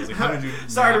was like, how did you?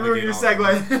 Sorry to ruin your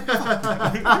segue.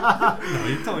 No,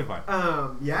 you're totally fine.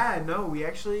 Yeah, no, we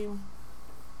actually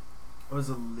was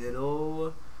a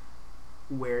little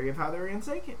wary of how they were gonna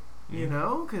take it. You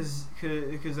know, because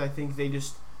I think they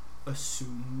just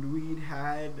assumed we'd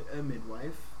had a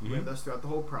midwife with us throughout the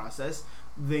whole process.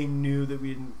 They knew that we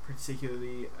didn't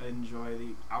particularly enjoy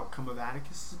the outcome of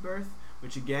Atticus's birth,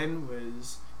 which again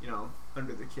was, you know,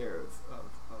 under the care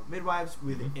of midwives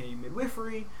with a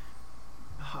midwifery,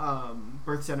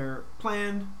 birth center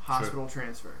planned, hospital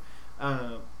transfer.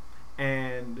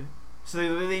 And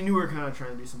so they knew we were kind of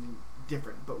trying to do something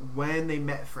different. But when they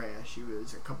met Freya, she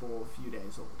was a few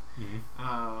days old.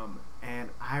 And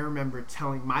I remember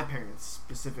telling my parents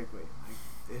specifically, like,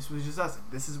 this was just us.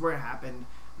 This is where it happened.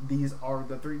 These are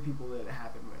the 3 people that it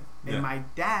happened with. And my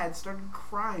dad started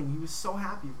crying. He was so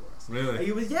happy for us. Really?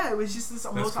 It was just this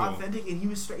almost authentic. And he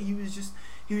was just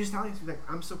telling us, he was like,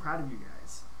 I'm so proud of you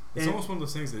guys. It's almost one of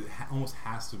those things that almost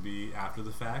has to be after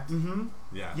the fact. Mm-hmm.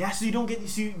 Yeah. Yeah, so you don't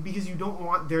because you don't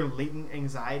want their latent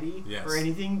anxiety Yes. or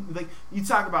anything. Like you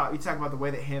talk about the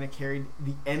way that Hannah carried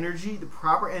the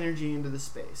proper energy into the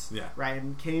space. Yeah. Right,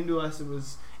 and came to us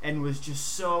was just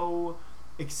so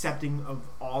accepting of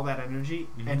all that energy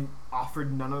and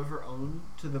offered none of her own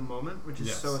to the moment, which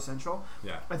is so essential.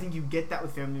 Yeah. I think you get that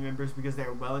with family members because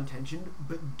they're well intentioned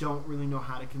but don't really know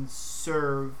how to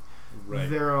conserve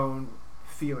their own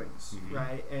feelings,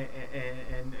 right,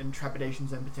 and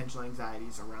trepidations and potential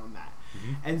anxieties around that.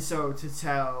 And so to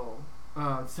tell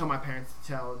my parents, to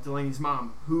tell Delainey's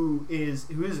mom, who is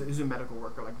a medical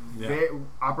worker, like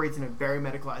operates in a very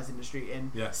medicalized industry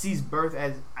and sees birth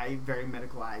as a very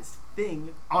medicalized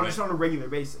thing just on a regular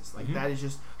basis. Like that is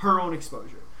just her own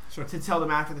exposure. Sure. To tell them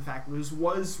after the fact was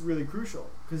really crucial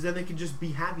because then they could just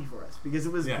be happy for us because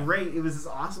it was great. It was this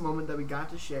awesome moment that we got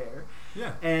to share.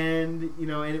 Yeah. And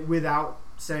and without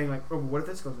saying like, oh, what if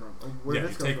this goes wrong? Or you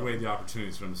take away the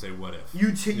opportunities for them to say, what if?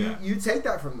 You take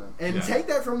that from them and take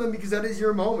that from them because that is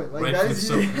your moment. Like that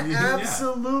is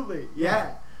absolutely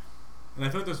And I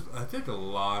feel like I think a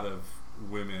lot of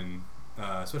women,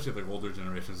 especially like older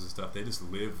generations and stuff, they just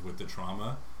live with the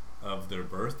trauma of their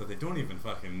birth that they don't even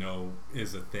fucking know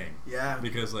is a thing. Yeah.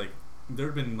 Because like there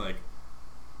have been like,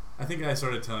 I think I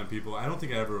started telling people, I don't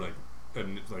think I ever like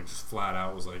just flat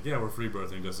out was like, yeah, we're free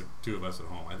birthing, just like two of us at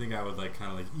home. I think I would like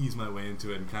kind of like ease my way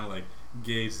into it and kind of like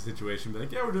gauge the situation, be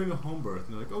like, yeah, we're doing a home birth,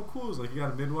 and they're like, oh cool, it's like you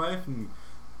got a midwife, and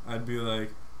I'd be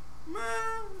like, meh.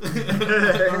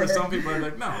 Or some people are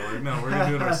like, no, we're gonna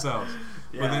do it ourselves.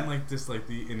 Yeah. But then like this like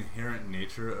the inherent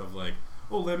nature of like,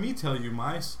 oh, let me tell you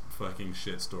my fucking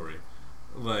shit story,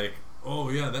 like, oh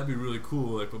yeah, that'd be really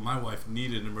cool, like, but my wife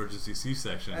needed an emergency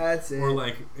C-section. That's it. Or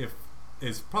like if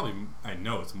it's probably, I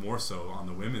know it's more so on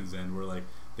the women's end where like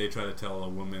they try to tell a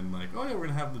woman like, oh yeah, we're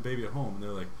gonna have the baby at home, and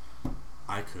they're like,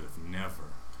 I could have never.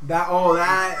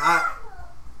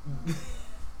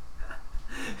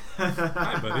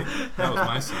 Hi, buddy. That was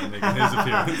my son making his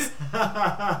appearance.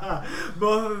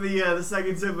 Both of the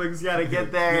second siblings got to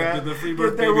get their the free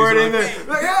birth their word in like, there.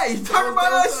 Like, hey, you talking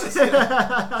about us?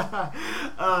 The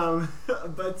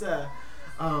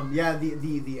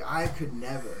I could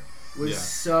never was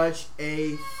such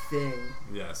a thing.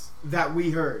 Yes. That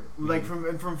we heard, like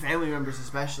from family members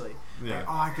especially. Yeah. Like,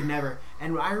 oh, I could never.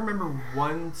 And I remember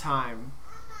one time,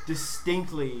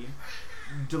 distinctly,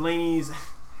 Delainey's,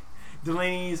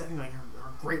 I think like her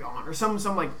great aunt or some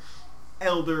like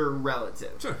elder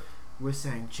relative was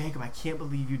saying, Jacob, I can't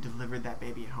believe you delivered that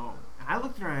baby at home. And I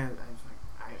looked at her and I was like,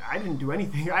 I didn't do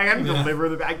anything. I didn't deliver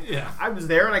the baby. I was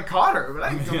there and I caught her, but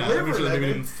I didn't deliver sure that baby.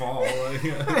 Didn't fall.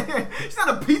 It's not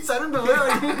a pizza. I didn't deliver.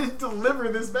 I didn't deliver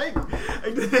this baby.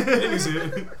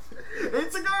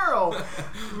 It's a girl.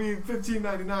 I mean,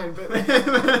 $15.99, but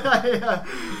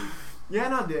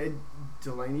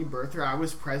Delainey birthed her. I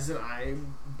was present. I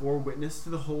bore witness to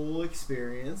the whole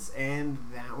experience, and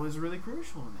that was really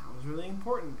crucial, and that was really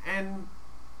important. And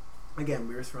again,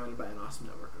 we were surrounded by an awesome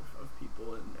network of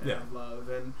people and of love.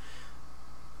 And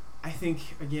I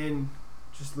think, again,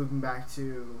 just looping back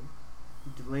to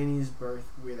Delainey's birth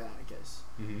with Atticus,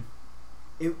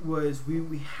 it was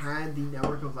we had the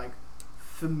network of like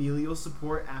familial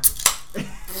support after.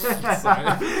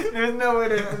 There's no way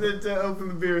to open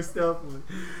the beer stealthily.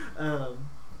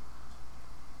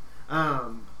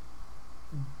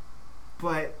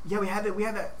 But yeah, we had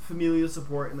that familial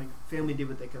support, and like family did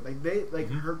what they could. Like they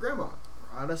her grandma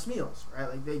brought us meals, right?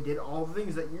 Like they did all the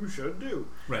things that you should do.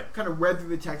 Right. Kind of read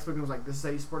through the textbook and was like, this is how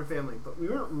you support a family. But we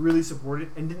weren't really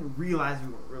supported and didn't realize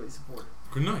we weren't really supported.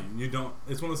 No, you don't.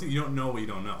 It's one of those things you don't know what you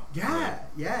don't know. Yeah,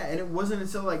 right? And it wasn't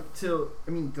until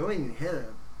Delainey and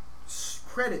Hannah,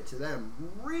 credit to them,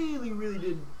 really, really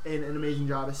did an amazing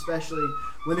job, especially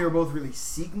when they were both really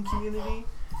seeking community.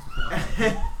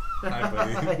 Hi,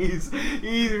 buddy.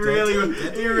 he really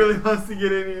wants to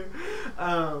get in here.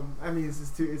 I mean,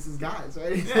 it's his guys,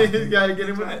 right? Yeah, he's got to get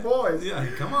in with the boys. Yeah,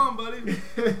 come on, buddy.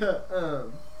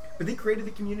 But they created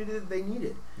the community that they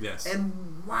needed. Yes.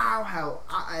 And wow, how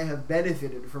I have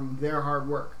benefited from their hard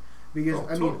work.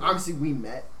 Because, obviously we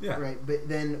met, right? But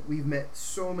then we've met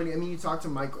so many. I mean, you talk to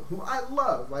Michael, who I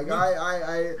love. Like,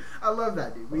 I love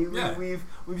that dude.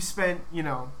 We've spent,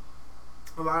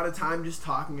 a lot of time just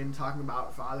talking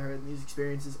about fatherhood and these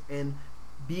experiences. And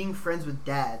being friends with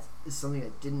dads is something I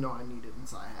didn't know I needed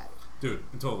until I had it. Dude,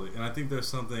 totally. And I think there's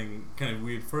something kind of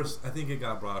weird. First, I think it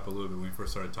got brought up a little bit when we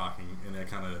first started talking, and I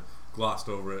kind of glossed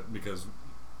over it because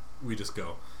we just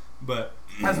go. But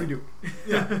as we do.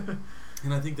 Yeah.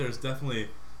 And I think there's definitely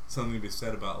something to be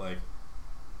said about, like,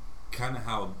 kind of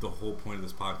how the whole point of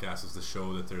this podcast is to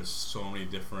show that there's so many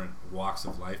different walks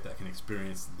of life that can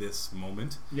experience this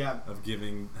moment of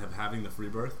having the free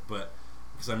birth. But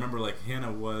because I remember like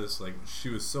Hannah was like, she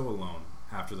was so alone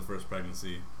after the first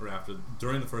pregnancy, or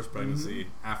during the first pregnancy,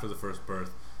 after the first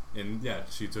birth, and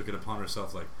she took it upon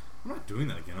herself like, I'm not doing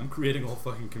that again. I'm creating a whole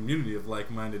fucking community of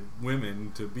like-minded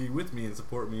women to be with me and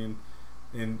support me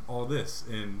in all this,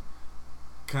 and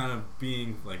kind of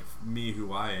being like me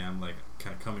who I am, like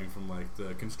kind of coming from like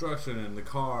the construction and the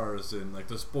cars and like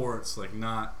the sports, like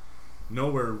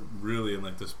nowhere really in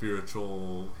like the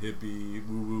spiritual hippie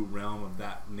woo-woo realm of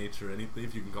that nature, anything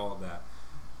if you can call it that.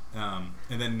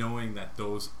 And then knowing that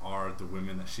those are the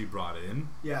women that she brought in,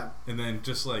 and then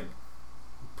just like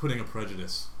putting a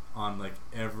prejudice on like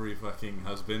every fucking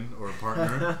husband or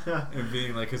partner, and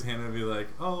being like, because Hannah would be like,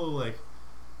 oh, like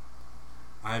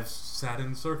I've sat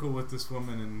in a circle with this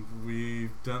woman and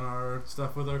we've done our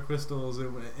stuff with our crystals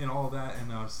and all that,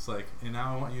 and I was just like, and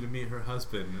now I want you to meet her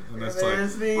husband, and that's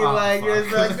there's like, me, like,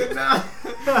 it's like, no.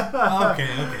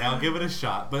 okay, I'll give it a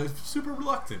shot, but super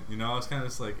reluctant, you know. I was kind of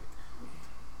just like,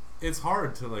 it's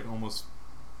hard to like almost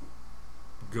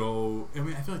go. I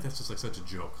mean, I feel like that's just like such a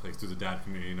joke, like through the dad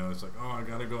community, you know. It's like, oh, I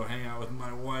gotta go hang out with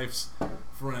my wife's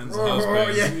friend's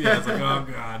husband. Yeah, it's like, oh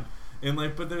god. And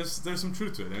like, but there's some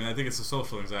truth to it. I mean, I think it's a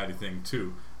social anxiety thing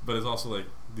too, but it's also like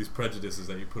these prejudices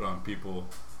that you put on people,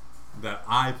 that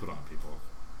I put on people.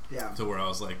 Yeah. To where I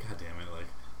was like, God damn it, like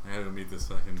I had to meet this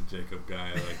fucking Jacob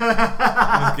guy. Like,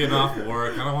 I was getting off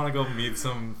work. I don't want to go meet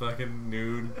some fucking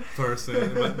nude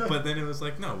person. But then it was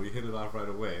like, no, we hit it off right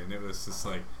away, and it was just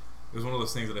like, it was one of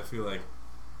those things that I feel like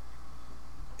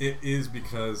it is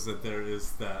because that there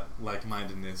is that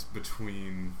like-mindedness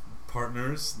between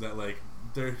partners that like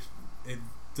it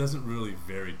doesn't really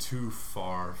vary too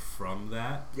far from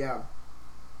that. Yeah.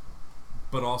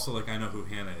 But also, like, I know who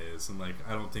Hannah is, and like,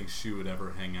 I don't think she would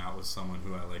ever hang out with someone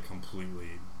who I like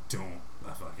completely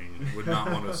would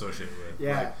not want to associate with.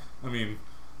 Yeah. Like, I mean,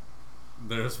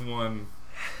 there's one.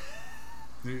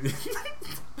 I'm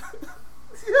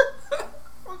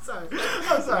sorry.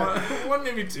 One,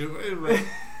 maybe two.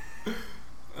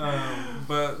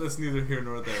 But that's neither here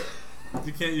nor there.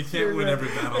 You can't win every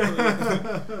battle.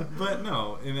 But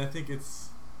no, and I think I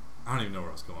don't even know where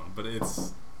I was going, but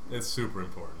it's super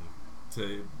important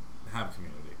to have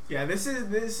community. Yeah, this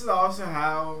is also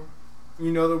how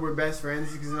you know that we're best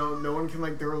friends, because no one can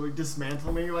like thoroughly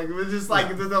dismantle me. Like, it was just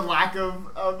like the lack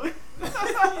of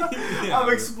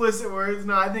explicit words.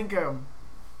 No, I think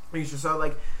so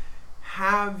like,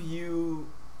 have you,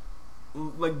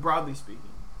 like, broadly speaking,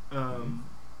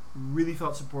 really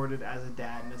felt supported as a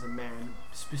dad and as a man,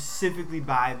 specifically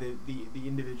by the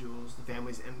individuals, the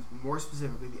families, and more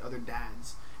specifically the other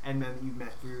dads and men that you've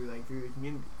met through the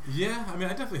community? Yeah, I mean, I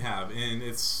definitely have, and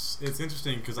it's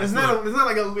interesting because it's not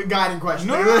like a guiding question.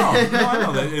 No, I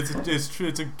know that it's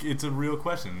true. It's a real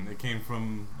question. It came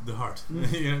from the heart,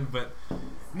 you know. But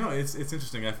no, it's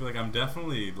interesting. I feel like I'm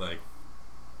definitely like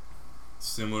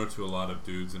similar to a lot of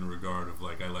dudes in regard of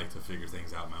like, I like to figure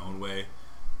things out my own way,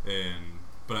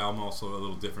 but I'm also a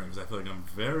little different because I feel like I'm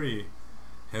very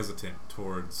hesitant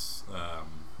towards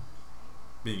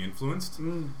being influenced,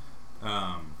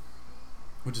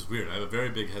 which is weird. I have a very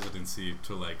big hesitancy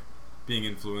to like being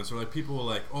influenced, or like people are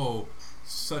like, oh,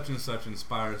 such and such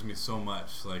inspires me so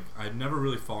much. Like, I've never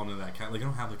really fallen into that like, I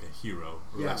don't have like a hero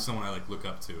or like someone I like look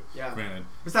up to. Yeah. Granted,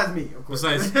 besides me, of course.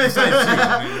 Besides you,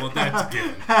 I mean, well, that's a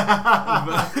given.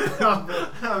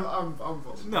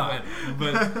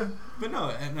 But no,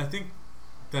 and I think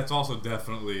that's also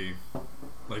definitely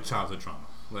like childhood trauma.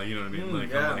 Like, you know what I mean?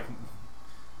 Like, I'm like,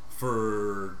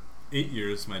 for 8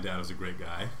 years, my dad was a great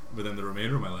guy, but then the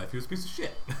remainder of my life, he was a piece of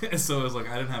shit. So it was like,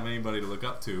 I didn't have anybody to look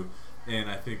up to,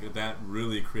 and I think that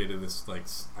really created this like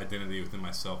identity within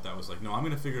myself that was like, no, I'm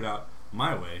going to figure it out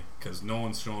my way, because no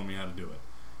one's showing me how to do it.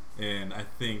 And I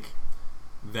think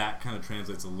that kind of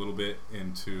translates a little bit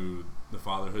into the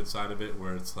fatherhood side of it,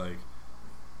 where it's like,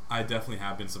 I definitely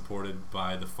have been supported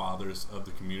by the fathers of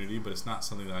the community, but it's not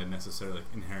something that I necessarily like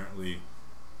inherently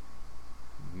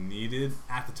needed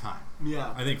at the time.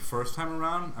 Yeah. I think first time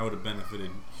around, I would have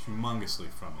benefited humongously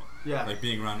from it. Yeah. Like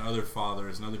being around other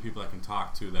fathers and other people I can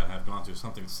talk to that have gone through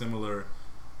something similar.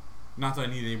 Not that I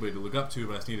needed anybody to look up to,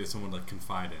 but I just needed someone to like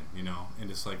confide in, you know, and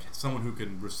just like someone who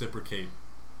can reciprocate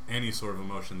any sort of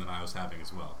emotion that I was having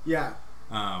as well. Yeah.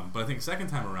 But I think second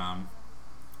time around,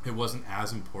 it wasn't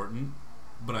as important,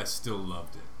 but I still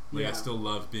loved it. Like, I still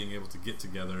loved being able to get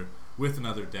together with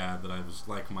another dad that I was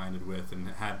like-minded with and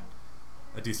had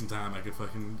a decent time. I could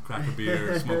fucking crack a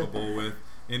beer, smoke a bowl with,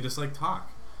 and just like talk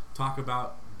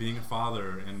about being a father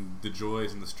and the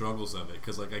joys and the struggles of it.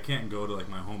 Because like I can't go to like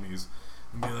my homies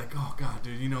and be like, oh god,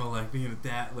 dude, you know, like being a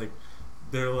dad, like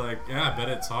they're like, yeah, I bet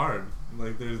it's hard.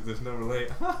 Like there's no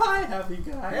relate. Hi, happy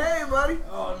guy. Hey, buddy.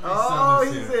 Oh,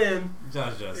 He's in.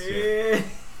 Josh,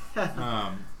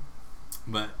 Yeah.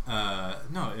 But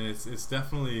no, and it's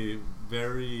definitely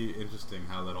very interesting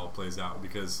how that all plays out,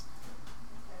 because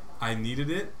I needed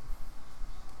it,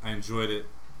 I enjoyed it,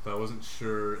 but I wasn't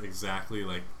sure exactly,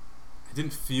 like I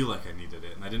didn't feel like I needed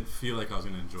it, and I didn't feel like I was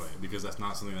going to enjoy it, because that's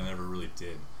not something that I ever really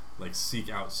did, like seek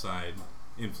outside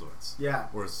influence,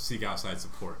 or seek outside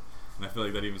support. And I feel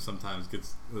like that even sometimes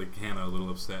gets like Hannah a little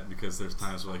upset, because there's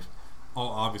times where like I'll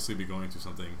obviously be going through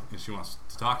something and she wants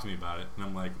to talk to me about it, and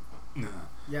I'm like, nah.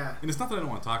 Yeah. And it's not that I don't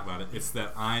want to talk about it, it's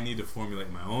that I need to formulate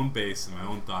my own base and my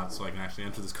own thoughts so I can actually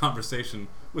enter this conversation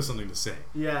with something to say.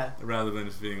 Yeah. Rather than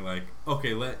just being like,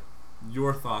 okay, let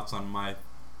your thoughts on my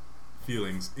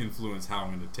feelings influence how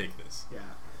I'm going to take this. Yeah.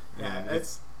 And Yeah.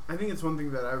 I think it's one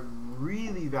thing that I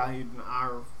really valued in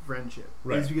our friendship.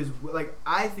 Right. Is because, like,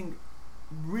 I think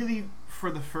really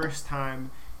for the first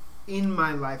time in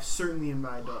my life, certainly in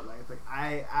my adult life, like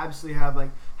I absolutely have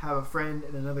a friend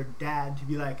and another dad to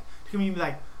be like, to come and be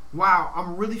like, wow,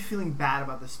 I'm really feeling bad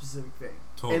about this specific thing.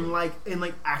 Totally.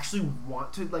 And actually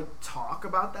want to like talk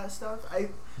about that stuff.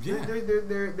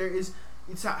 There is,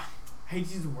 it's not, I hate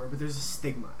to use the word, but there's a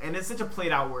stigma, and it's such a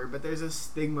played out word, but there's a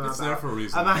stigma. It's there for a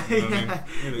reason. You know what I mean?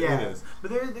 It is.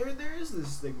 But there is this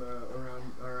stigma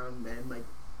around men like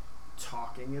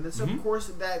talking, and it's of course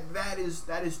that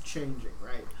is changing,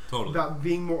 right? Totally. About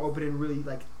being more open and really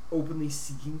like openly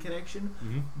seeking connection,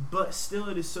 but still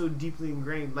it is so deeply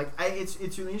ingrained. Like it's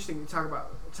really interesting to talk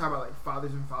about like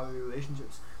fathers and fatherly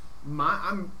relationships.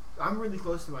 I'm really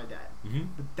close to my dad,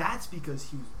 but that's because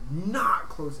he was not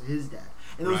close to his dad,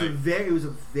 and it was a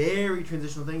very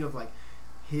transitional thing of like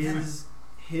his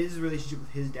relationship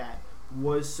with his dad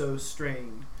was so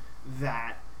strained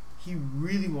that he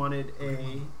really wanted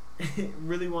a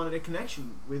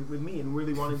connection with me, and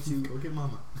really wanted to go get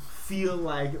mama, feel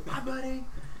like my buddy.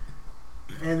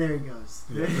 And there he goes.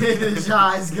 Yeah. The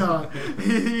shy's gone.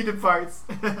 He departs.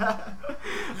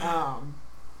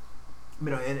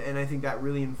 And I think that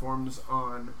really informs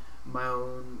on my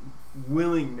own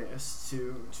willingness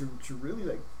to really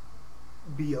like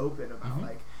be open about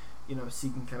like, you know,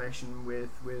 seeking connection with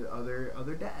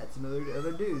other dads and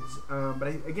other dudes. But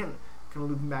again, kind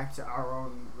of looping back to our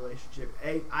own relationship.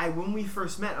 When we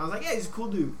first met, I was like, yeah, he's a cool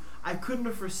dude. I couldn't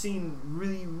have foreseen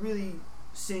really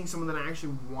seeing someone that I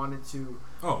actually wanted to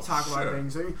talk about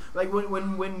things. Like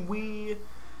when we,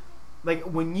 like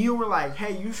when you were like,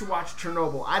 hey, you should watch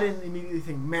Chernobyl, I didn't immediately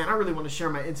think, man, I really want to share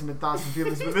my intimate thoughts and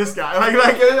feelings with this guy. Like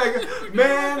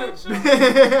man,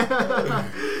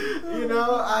 you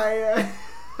know, I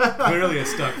clearly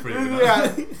it's stuck for you.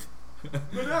 Yeah,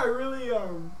 but no, I really,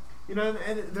 you know,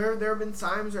 and there have been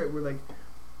times, right,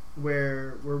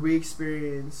 where we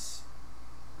experience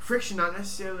friction, not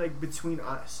necessarily like between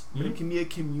us, but it can be a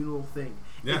communal thing.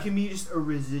 Yeah. It can be just a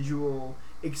residual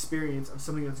experience of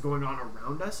something that's going on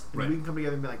around us, and we can come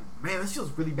together and be like, man, this feels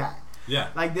really bad. Yeah,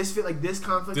 like this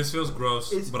conflict. This feels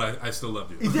gross, but I still love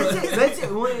you. That's it.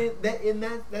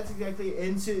 That's exactly it.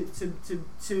 And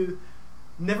to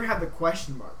never have the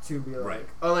question mark, to be like,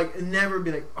 or like never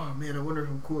be like, oh man, I wonder if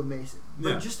I'm cool with Mason.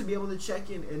 But just to be able to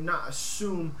check in and not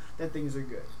assume that things are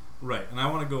good. Right, and I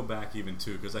want to go back even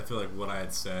too, because I feel like what I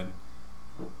had said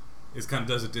is kind of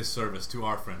does a disservice to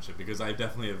our friendship, because I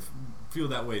definitely feel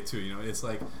that way too. You know, it's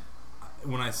like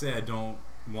when I say I don't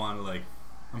want to, like,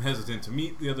 I'm hesitant to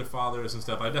meet the other fathers and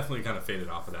stuff, I definitely kind of faded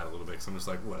off of that a little bit, because I'm just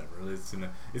like, whatever, it's either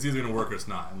going to work or it's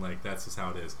not, and like that's just how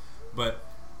it is. But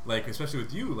like, especially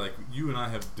with you, like you and I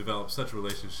have developed such a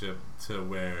relationship to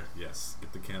where, yes,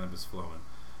 get the cannabis flowing.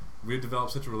 We've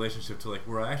developed such a relationship to like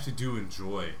where I actually do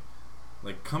enjoy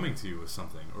like coming to you with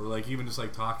something, or like even just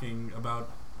like talking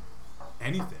about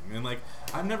anything. And like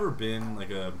I've never been like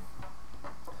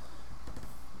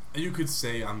you could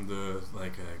say I'm the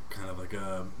like a kind of like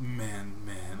a man,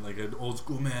 like an old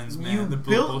school man's man. You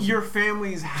built your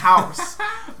family's house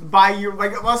by your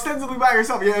ostensibly by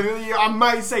yourself. Yeah, I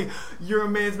might say you're a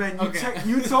man's man.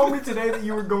 You told me today that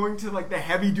you were going to like the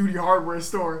heavy duty hardware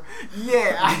store.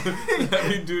 Yeah,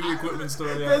 heavy duty equipment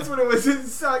store. Yeah, that's what it was.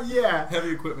 Yeah,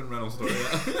 heavy equipment rental store.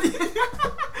 Yeah.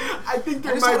 I think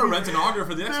there I just might gotta rent an auger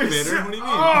for the excavator. What do you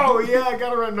mean? Oh yeah, I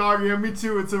gotta rent an auger. Yeah, me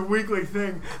too. It's a weekly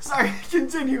thing. Sorry,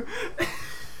 continue.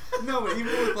 No, but even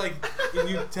with like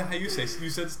how you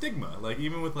said stigma, like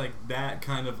even with like that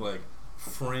kind of like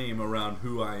frame around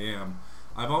who I am,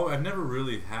 I've never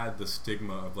really had the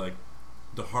stigma of like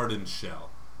the hardened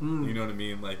shell, You know what I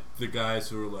mean? Like the guys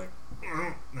who are like,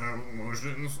 I have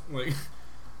emotions. Like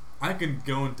I can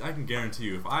guarantee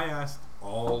you, if I asked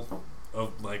all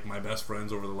of like my best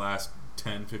friends over the last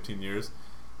 10, 15 years,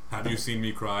 have you seen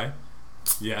me cry?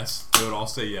 Yes. They would all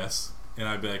say yes. And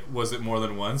I'd be like, was it more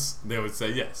than once? They would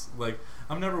say yes. Like,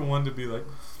 I'm never one to be like,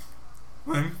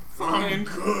 I'm fine.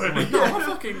 Good. I'm like, no, I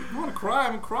want to cry.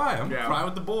 I'm going to cry. I'm going to cry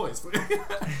with the boys. You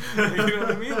know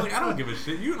what I mean? Like, I don't give a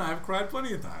shit. You and I have cried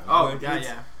plenty of times. Oh, like,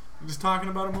 yeah. Just talking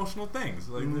about emotional things.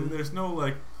 Like, there's no,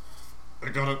 like, I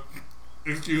gotta,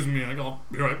 excuse me, I gotta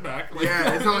be right back. Like,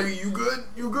 yeah, it's not like, you good?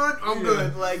 You good? I'm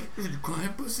good. Like, you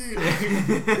crying pussy? No,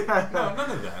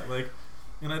 none of that. Like,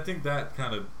 and I think that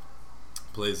kind of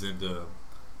plays into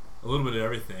a little bit of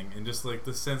everything, and just like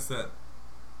the sense that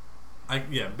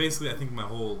basically I think my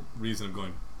whole reason of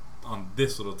going on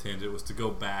this little tangent was to go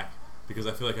back, because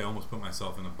I feel like I almost put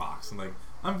myself in a box, and like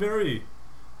I'm very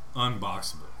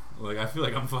unboxable. Like I feel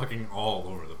like I'm fucking all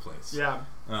over the place. Yeah.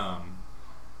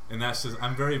 And that's just,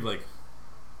 I'm very like,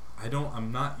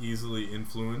 I'm not easily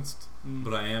influenced,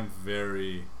 but I am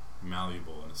very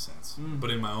malleable in a sense, but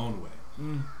in my own way.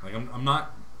 Like I'm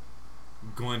not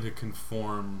going to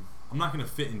conform. I'm not going to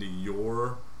fit into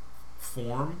your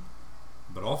form,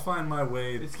 but I'll find my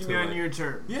way. It's gonna be on your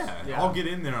terms. Yeah, I'll get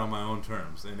in there on my own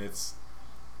terms, and it's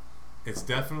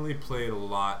definitely played a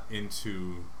lot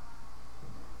into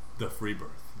the free birth.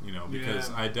 You know, because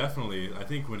I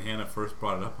think when Hannah first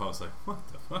brought it up, I was like, what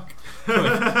the fuck?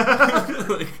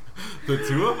 Like the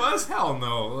two of us? Hell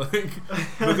no. Like,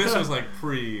 but this was like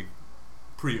pre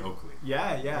Oakley.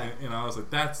 Yeah. And I was like,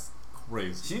 that's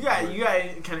crazy. So you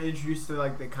got kind of introduced to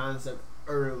like the concept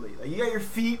early. Like you got your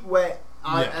feet wet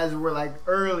as we're like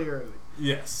early.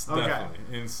 Yes, okay.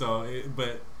 Definitely. And so,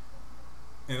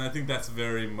 and I think that's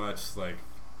very much like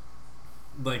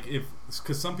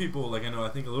because some people, like I know, I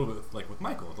think a little bit like with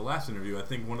Michael, the last interview, I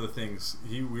think one of the things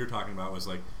we were talking about was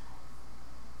like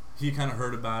he kind of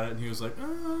heard about it and he was like,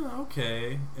 oh,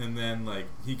 okay, and then like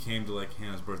he came to like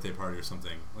Hannah's birthday party or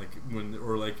something, like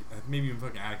maybe even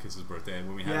fucking Atticus's birthday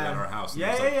when we had it at our house, and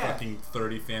there was like fucking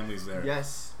 30 families there.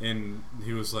 Yes. And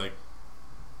he was like,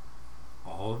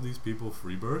 all of these people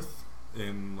free birth?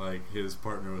 And like his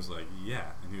partner was like,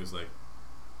 yeah, and he was like,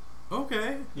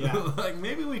 okay, like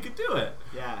maybe we could do it.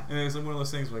 Yeah. And it's like one of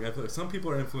those things where like I feel like some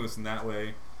people are influenced in that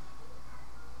way,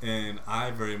 and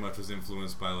I very much was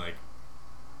influenced by like,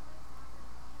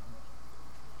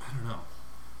 I don't know,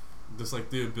 just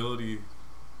like the ability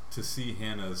to see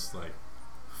Hannah's like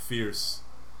fierce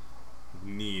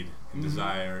need and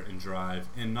desire and drive,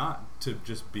 and not to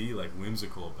just be like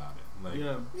whimsical about it,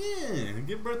 like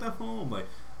give birth at home. Like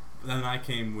then I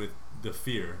came with the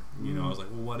fear, you know, I was like,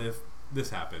 well, what if this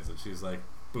happens? And she's like,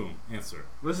 boom, answer.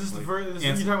 Was this like, the first?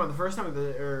 You talking about the first time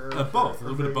or both? A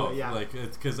little bit of both. Yeah. Like,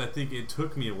 because I think it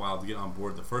took me a while to get on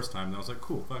board the first time. And I was like,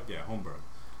 cool, fuck yeah, home birth.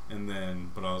 And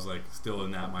then, but I was like, still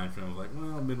in that mind frame. I was like,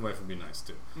 well, midwife would be nice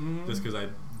too, just because I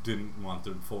didn't want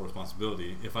the full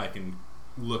responsibility. If I can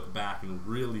look back and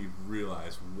really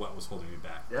realize what was holding me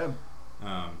back. Yeah.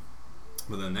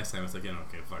 But then next time it's like,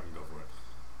 okay, fucking go for it.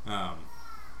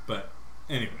 But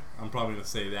anyway, I'm probably gonna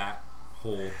say that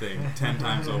whole thing 10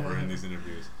 times over in these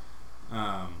interviews.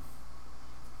 But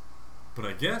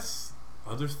I guess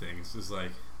other things is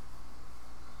like,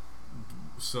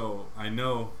 so I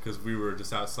know because we were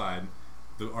just outside,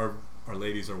 our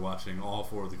ladies are watching all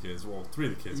 4 of the kids, well 3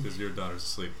 of the kids because your daughter's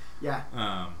asleep. Yeah.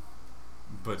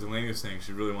 But Delainey was saying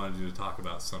she really wanted you to talk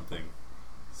about something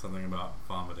about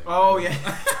vomiting. Oh yeah.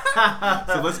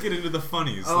 So let's get into the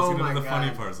funnies. Let's get into the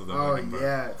funny parts of the fucking birth.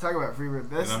 Yeah, talk about free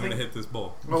birth. And I'm gonna hit this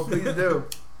bowl. Oh, please do.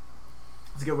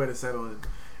 It's a good way to settle in.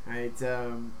 Right.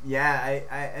 I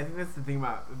think that's the thing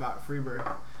about free birth,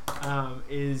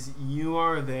 is you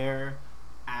are there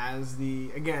as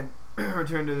the, again,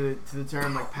 return to the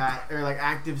term like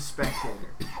active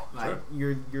spectator. Like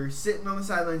you're sitting on the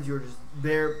sidelines, you're just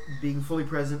there being fully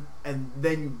present, and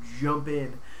then you jump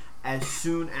in as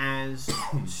soon as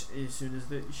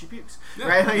she pukes. Yeah.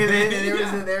 Right? Like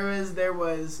there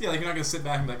was yeah, like you're not gonna sit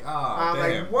back and be like, I'm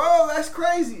damn. like, whoa, that's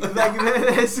crazy. Like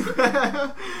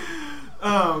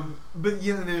but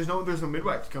yeah, there's no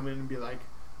midwife to come in and be like,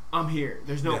 I'm here.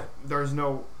 There's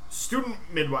no student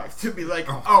midwife to be like,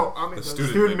 I'm the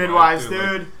student midwives,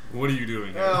 dude. Like, what are you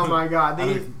doing here? Oh my god.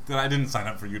 I didn't sign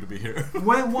up for you to be here.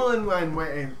 when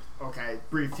okay,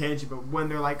 brief tangent, but when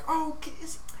they're like,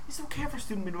 is They still care for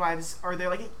student midwives are there.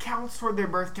 Like, it counts toward their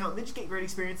birth count. They just get great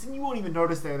experience, and you won't even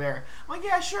notice they're there. I'm like,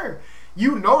 yeah, sure.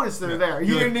 You notice they're there.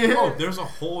 Like, there's a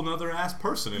whole other ass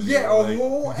person in here. Yeah, a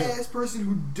whole ass person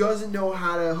who doesn't know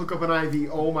how to hook up an IV.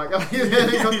 Oh my god.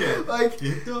 Like,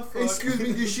 get the fuck. Excuse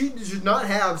me, she should not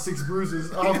have 6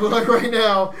 bruises like right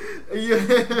now.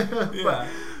 Yeah.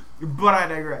 But I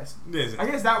digress. I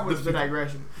guess that was the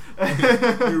digression.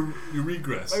 you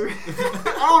regress. I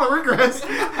don't want to regress.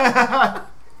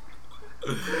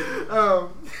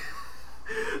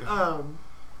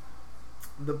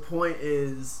 The point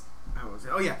is,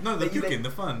 the puking,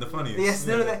 the funniest. Yes,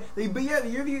 none of that. But yeah,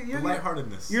 you're the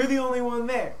lightheartedness. You're the only one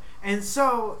there, and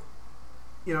so,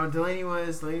 Delainey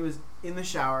was in the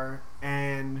shower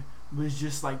and was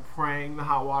just like praying the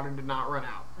hot water did not run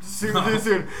out. Soon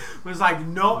was like,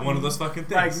 no. One of those fucking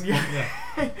things. Like,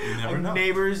 you never know.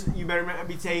 Neighbors, you better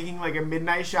be taking like a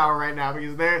midnight shower right now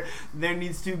because there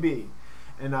needs to be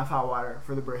enough hot water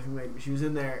for the birthing lady. She was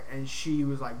in there and she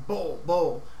was like,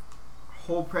 bowl.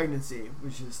 Whole pregnancy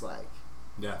was just like,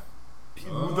 the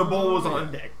bowl was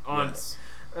on deck. Yes.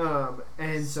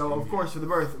 And so of course for the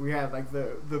birth we had like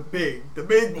the big bowl, the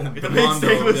big Mondo,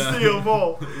 stainless steel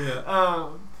bowl. Yeah.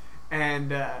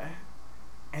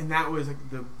 And that was like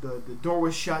the door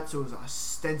was shut, so it was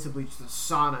ostensibly just a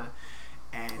sauna,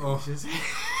 and it was just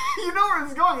you know where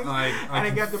it's going. I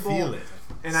got the bowl, it.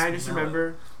 and I just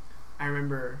remember,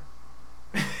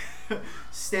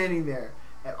 standing there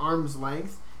at arm's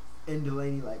length, and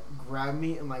Delainey like grabbed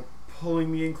me and like pulling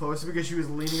me in closer because she was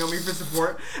leaning on me for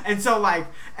support, and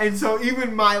so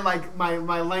even my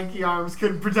lanky arms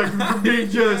couldn't protect me from being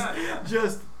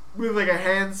just with like a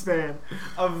hand span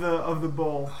of the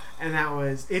bowl, and that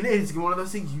was it's one of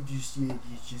those things you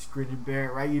just grin and bear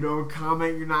it, right? You don't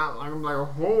comment, you're not like, I'm like,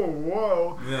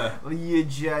 whoa, yeah, you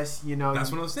just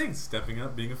that's one of those things, stepping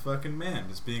up, being a fucking man,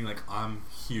 just being like, I'm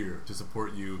here to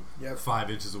support you. 5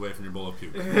 inches away from your bowl of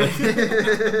puke.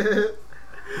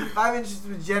 5 inches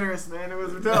was generous, man. It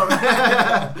was tough.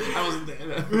 I wasn't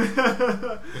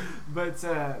there. But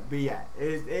yeah,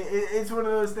 it's one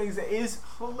of those things that is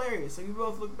hilarious. Like, we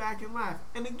both look back and laugh.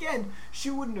 And again, she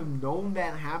wouldn't have known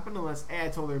that happened unless I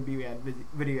told her we had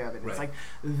video evidence. Right. Like,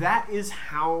 that is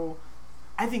how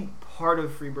I think part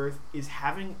of free birth is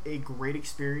having a great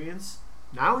experience.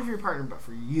 Not only for your partner, but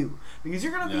for you. Because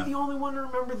you're going to be the only one to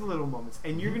remember the little moments.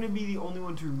 And you're going to be the only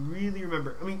one to really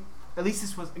remember. I mean, at least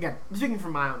this was, again, I'm speaking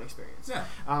from my own experience. Yeah.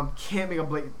 Can't make a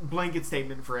blanket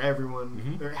statement for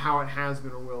everyone or how it has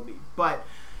been or will be. But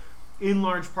in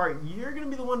large part, you're going to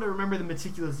be the one to remember the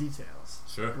meticulous details.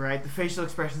 Sure. Right? The facial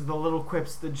expressions, the little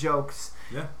quips, the jokes.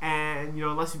 Yeah. And,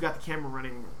 unless you've got the camera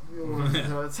running at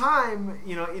the time,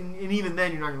 and even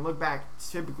then, you're not going to look back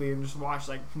typically and just watch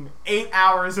like 8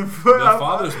 hours of footage. The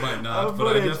fathers might not,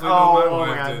 but I definitely know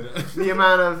my wife did. The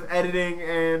amount of editing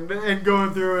and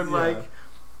going through and like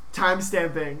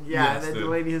timestamping, that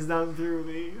Delainey has done through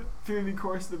the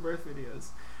course of the birth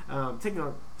videos. Taking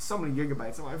up so many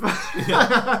gigabytes on my phone.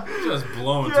 Just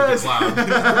blowing to the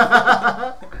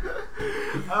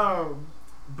cloud.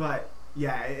 But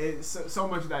yeah, so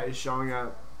much of that is showing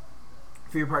up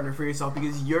for your partner, for yourself,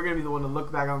 because you're gonna be the one to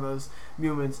look back on those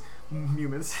moments.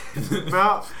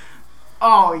 Well,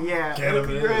 oh yeah,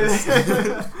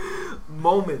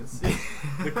 moments.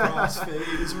 The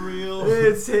crossfade is real.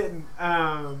 It's hitting.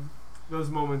 Those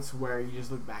moments where you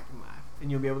just look back and laugh,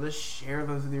 and you'll be able to share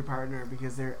those with your partner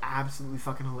because they're absolutely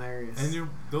fucking hilarious. And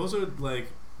those are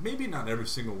like, maybe not every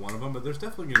single one of them, but there's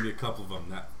definitely gonna be a couple of them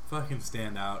that fucking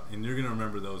stand out, and you're gonna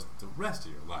remember those the rest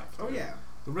of your life. Oh yeah,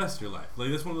 the rest of your life. Like,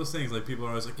 that's one of those things. Like, people are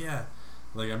always like, yeah,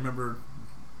 like, I remember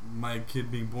my kid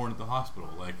being born at the hospital,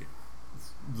 like,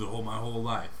 my whole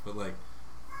life. But like,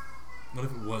 what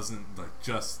if it wasn't like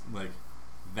just like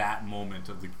that moment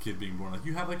of the kid being born? Like,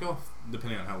 you have like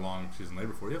depending on how long she's in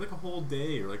labor for, you have like a whole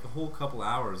day or like a whole couple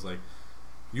hours. Like,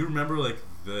 you remember like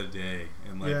the day,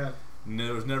 and like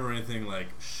there was never anything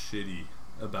like shitty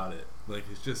about it. Like,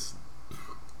 it's just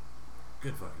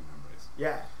good fucking memories.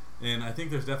 Yeah. And I think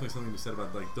there's definitely something to be said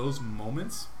about like those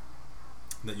moments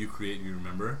that you create and you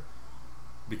remember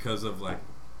because of like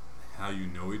how you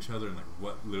know each other and like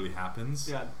what literally happens.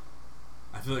 Yeah.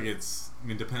 I feel like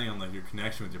depending on like your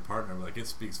connection with your partner, like, it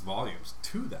speaks volumes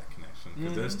to that connection.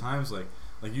 Because there's times like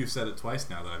you've said it twice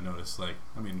now that I've noticed. Like,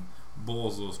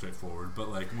 Bull's a little straightforward, but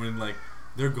like when like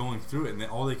they're going through it and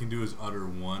all they can do is utter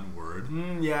one word.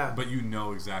 But you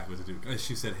know exactly what to do.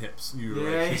 She said hips. You were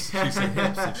like, she said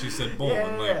hips, and she said bull.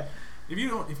 And like,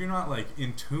 if you're not like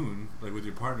in tune like with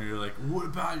your partner, you're like, what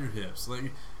about your hips?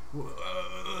 Like,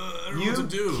 I don't know You what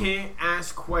to do. can't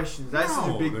ask questions. That's such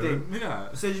a big thing.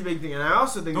 Yeah. Such a big thing, and I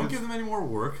also think don't give them any more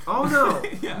work. Oh no,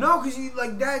 yeah. no, because you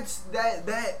like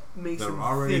that makes They're them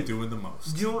already think. doing the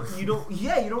most. You don't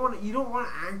want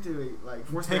to activate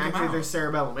force them to activate their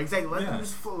cerebellum. Exactly. Let them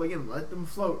just float. Again, let them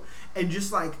float, and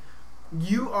just like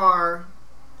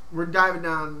we're diving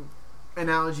down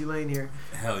analogy lane here.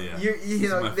 Hell yeah.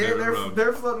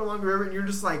 They're floating along the river, and you're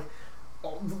just like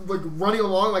running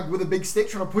along like with a big stick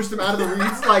trying to push them out of the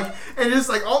reeds and just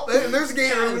like and there's a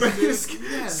gator and just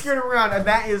skirt them around, and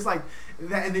that is like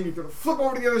that, and then you're gonna flip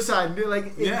over to the other side and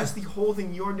it's just the whole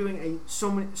thing. You're doing so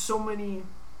many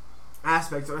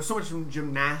aspects, or so much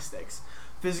gymnastics,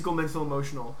 physical, mental,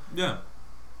 emotional. Yeah.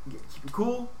 Keep it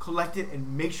cool, collect it,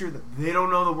 and make sure that they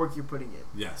don't know the work you're putting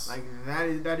in. Yes. Like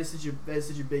that is such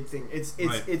a big thing. It's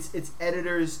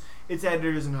editors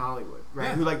in Hollywood, right?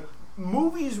 Yeah. Who like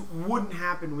movies wouldn't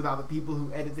happen without the people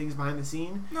who edit things behind the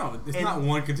scene. No, it's not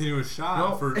one continuous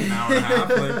shot for an hour and a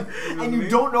half. And you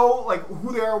don't know like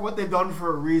who they are, what they've done for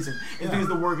a reason. And because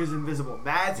the work is invisible.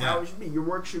 That's how it should be. Your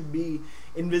work should be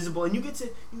invisible, and you get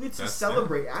to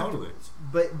celebrate afterwards.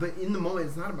 Totally. But in the moment,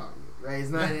 it's not about you, right?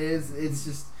 It's not. It's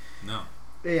just. No.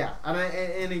 Yeah, and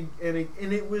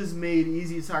it was made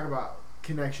easy to talk about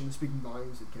connection, speaking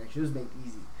volumes of connection. It was made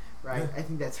easy, right? Yeah. I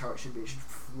think that's how it should be. It should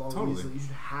flow easily. You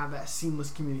should have that seamless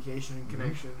communication and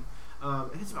connection. And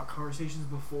it's about conversations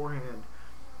beforehand.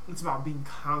 It's about being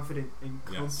confident and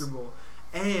comfortable.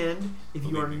 Yes. And if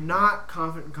you are not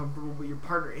confident and comfortable, but your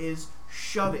partner is,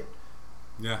 shove it.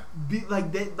 Yeah. Be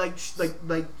like that, like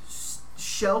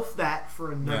shelf that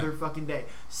for another fucking day.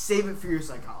 Save it for your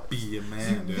psychologist. Be a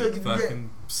man, dude.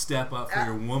 Fucking step up for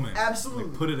your woman. Absolutely.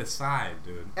 Like, put it aside,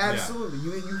 dude. Absolutely.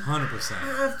 Yeah. You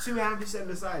 100%. have to set it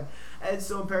aside. And it's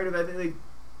so imperative. I think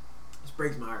this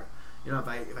breaks my heart.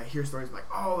 If I hear stories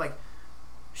like,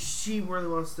 she really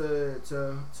wants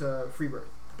to free birth,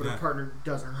 but her partner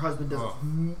doesn't. Her husband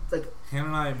doesn't. Like Hannah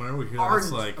and I, whenever we hear that,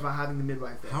 it's like about having the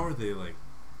midwife there. How are they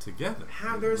together?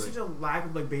 There's such a lack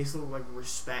of basic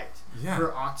respect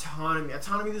for autonomy.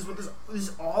 Autonomy is what this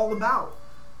is all about.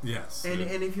 Yes. And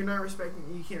if you're not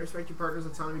you can't respect your partner's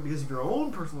autonomy because of your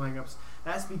own personal hangups.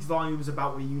 That speaks volumes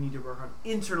about what you need to work on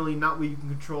internally, not what you can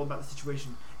control about the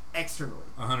situation externally.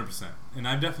 100%. And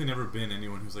I've definitely never been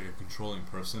anyone who's a controlling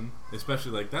person.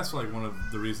 Especially that's one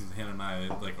of the reasons Hannah and I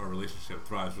our relationship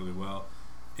thrives really well.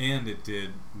 And it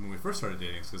did when we first started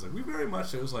dating, because we very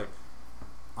much it was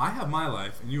I have my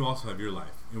life, and you also have your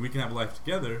life, and we can have a life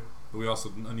together, but we also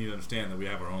need to understand that we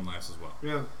have our own lives as well.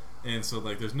 Yeah. And so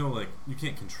there's no you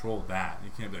can't control that.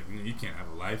 You can't be you can't have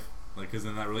a life, because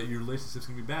then your relationship's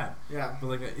gonna be bad. Yeah.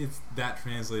 But it's that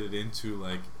translated into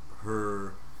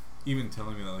her even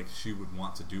telling me that she would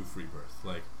want to do free birth.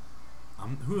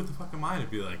 Who the fuck am I to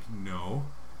be no?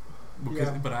 Because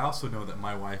but I also know that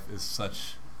my wife is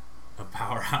such a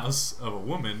powerhouse of a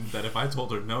woman that if I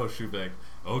told her no, she'd be like,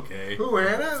 okay,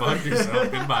 fuck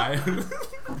yourself, goodbye.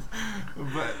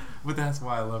 but that's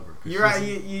why I love her. You're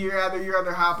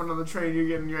either hopping on the train, you're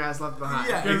getting your ass left behind.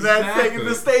 Yeah, because exactly.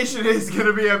 the station is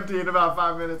gonna be empty in about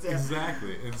 5 minutes. Yeah.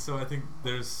 Exactly, and so I think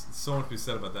there's so much to be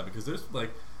said about that, because there's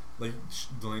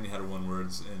Delainey had her one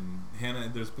words, and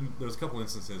Hannah. There's a couple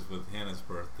instances with Hannah's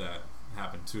birth that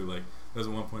happened too. There was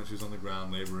at one point she was on the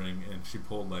ground laboring, and she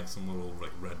pulled some little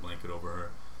red blanket over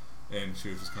her, and she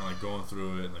was just kind of going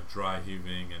through it and dry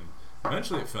heaving, and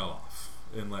eventually it fell off.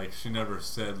 And she never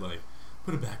said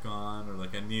put it back on or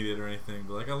I need it or anything,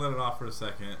 but I let it off for a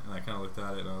second, and I kind of looked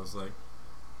at it and I was like,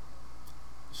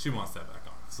 she wants that back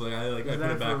on. So I put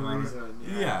it back on her.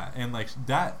 Yeah, and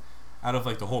that. Out of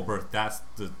the whole birth, that's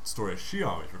the story she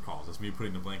always recalls. It's me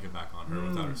putting the blanket back on her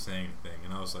without her saying anything.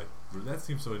 And I was like, that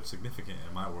seems so insignificant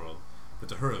in my world, but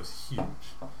to her it was huge.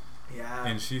 Yeah.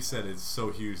 And she said it's so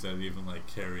huge that it even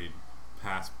carried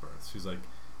past birth. She's like,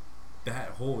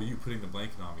 that whole you putting the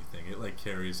blanket on me thing, it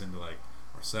carries into our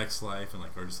sex life and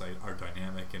our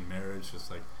dynamic in marriage,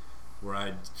 just where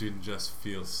I didn't just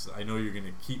feel I know you're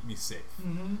gonna keep me safe,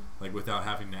 without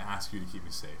having to ask you to keep me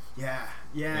safe. Yeah.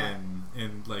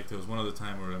 And there was one other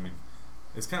time where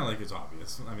it's kind of it's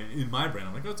obvious. In my brain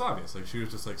I'm it's obvious. She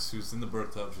was just she was in the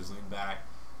birth tub, she was leaning back,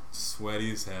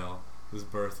 sweaty as hell, was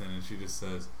birthing, and she just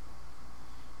says,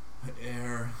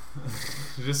 air.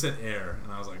 She just said air,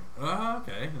 and I was like, oh,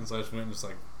 okay. And so I just went and just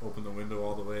opened the window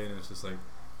all the way, and it's just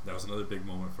that was another big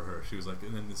moment for her. She was and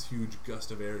then this huge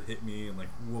gust of air hit me and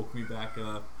woke me back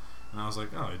up, and I was like,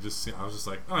 oh, I was just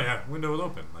oh yeah, window was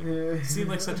open. It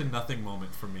seemed such a nothing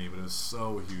moment for me, but it was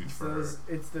so huge for her.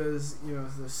 It's those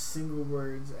those single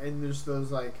words, and there's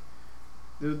those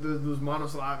those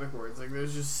monosyllabic words.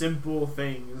 There's just simple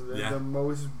things. The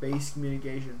most base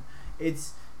communication.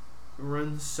 It's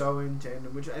runs so in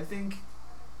tandem, which I think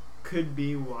could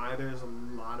be why there's a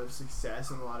lot of success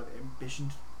and a lot of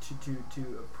ambition to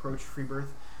approach free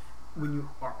birth when you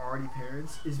are already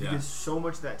parents, is because so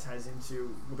much of that ties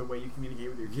into the way you communicate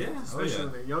with your kids, especially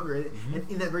when they're younger, and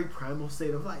in that very primal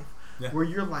state of life, where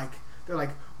you're like, they're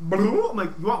like, blue. I'm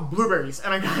like, you want blueberries,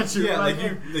 and I got you. Yeah, like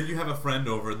you have a friend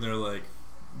over, and they're like,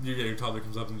 your toddler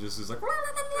comes up and just is like,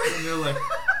 and they're like,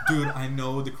 dude, I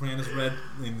know the crayon is red,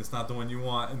 and it's not the one you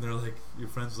want, and they're like, your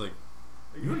friend's like,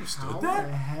 you understood that? What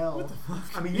the hell? What the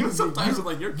fuck? I mean, sometimes I'm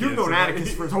like, you're you've known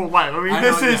Atticus for his whole life. I mean,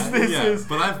 this is.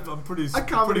 But I'm pretty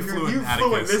fluent in Atticus.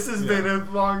 Fluent. This has been a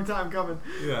long time coming.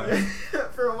 Yeah.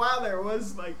 For a while there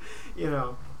was like,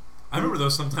 I remember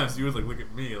those sometimes you would like look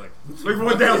at me like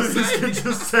what the hell did this kid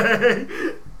just say?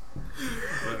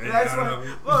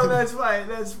 That's why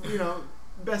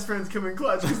best friends come in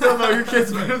clutch. You still know your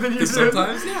kids better than you do.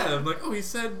 Sometimes, I'm like, oh, he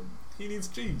said he needs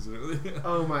cheese.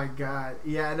 Oh my god,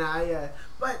 yeah, and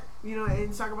but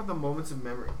and talk about the moments of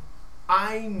memory.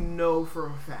 I know for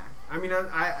a fact. I mean,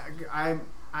 I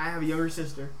have a younger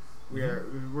sister.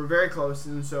 We're very close,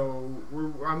 and so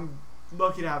I'm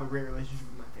lucky to have a great relationship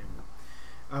with my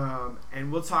family.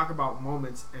 And we'll talk about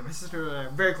moments. And my sister and I are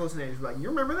very close in age. We're like, you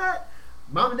remember that?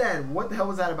 Mom and Dad, what the hell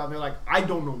was that about? And they're like, I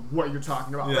don't know what you're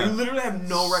talking about. Yeah. They literally have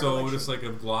no recollection. So just like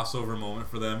a gloss over moment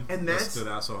for them. And that stood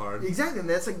out so hard. Exactly, and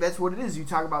that's what it is. You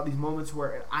talk about these moments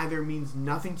where it either means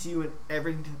nothing to you and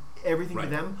everything to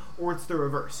them, or it's the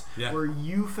reverse. Yeah. Where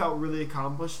you felt really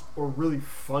accomplished or really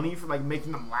funny for like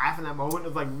making them laugh in that moment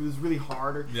of like it was really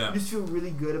hard, or you just feel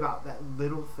really good about that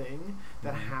little thing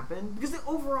that happened, because the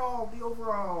overall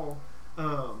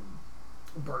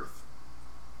birth,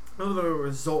 the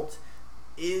result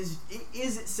is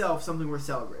itself something worth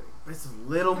celebrating. But it's the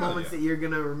little moments that you're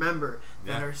gonna remember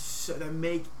that are that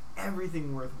make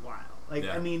everything worthwhile. Like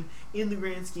I mean, in the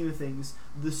grand scheme of things,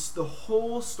 the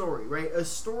whole story, right? A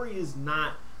story is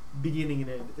not beginning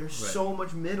and end. There's so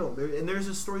much middle, and there's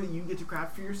a story that you get to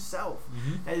craft for yourself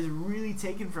that is really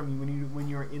taken from you when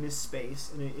you're in a space,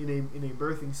 in a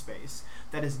birthing space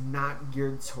that is not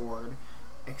geared toward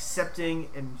accepting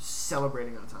and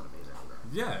celebrating autonomy.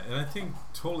 Yeah, and I think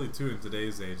totally too in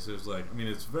today's age, there's like, I mean,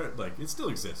 it's very like it still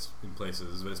exists in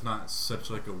places, but it's not such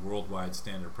like a worldwide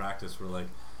standard practice where like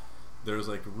there's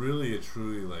like really a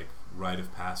truly like rite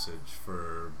of passage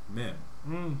for men.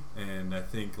 And I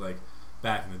think like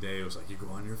back in the day, it was like you go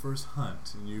on your first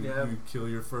hunt and you kill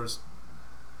your first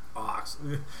ox,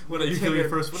 you kill your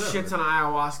first whatever. Shit ton of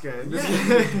ayahuasca.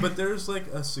 Yeah, but there's like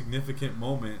a significant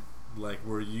moment like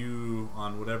where you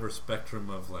on whatever spectrum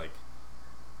of like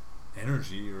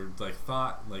energy or like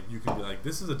thought, like you can be like,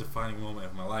 this is a defining moment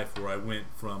of my life where I went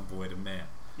from boy to man.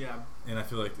 Yeah. And I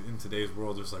feel like in today's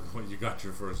world, there's like, well, you got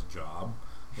your first job,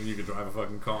 and you could drive a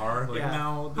fucking car. Like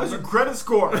now, how's your credit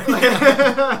score?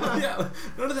 Yeah,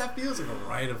 none of that feels like a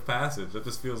rite of passage. It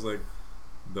just feels like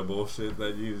the bullshit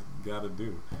that you got to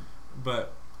do.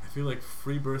 But I feel like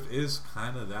free birth is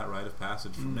kind of that rite of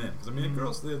passage for men. Because I mean,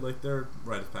 girls, they like their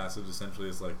rite of passage essentially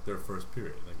is like their first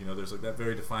period. Like there's like that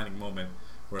very defining moment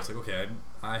where it's like, okay,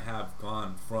 I have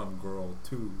gone from girl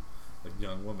to like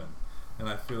young woman, and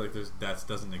I feel like that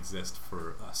doesn't exist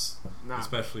for us,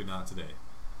 especially not today.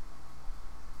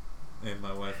 And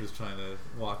my wife is trying to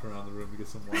walk around the room to get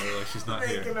some water, like she's not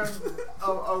here. Making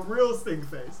a real stink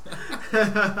face.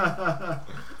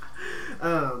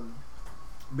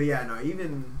 But yeah, no.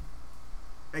 Even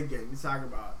again, talk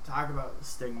about the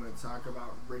stigma, talk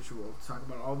about ritual, talk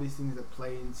about all these things that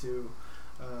play into.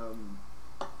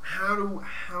 How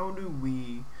do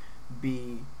we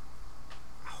be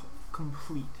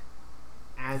complete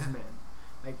as men?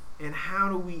 Like, and how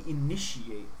do we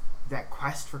initiate that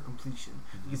quest for completion?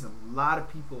 Because a lot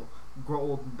of people grow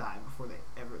old and die before they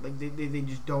ever they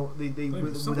just don't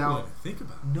without think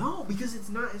about. No, because it's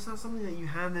not something that you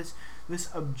have this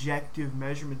objective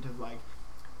measurement of like,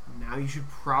 now you should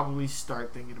probably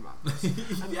start thinking about this.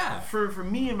 Yeah. For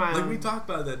me and my we talked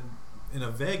about that in a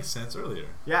vague sense earlier.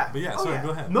 Yeah. But yeah, sorry,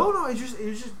 go ahead. No,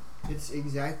 it's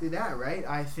exactly that, right?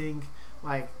 I think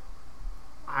like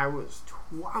I was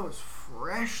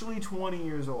freshly 20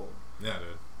 years old. Yeah,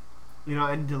 dude.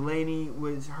 And Delainey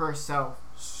was herself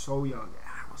so young, and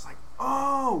I was like,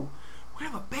 oh, we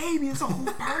have a baby. It's a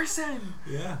whole person.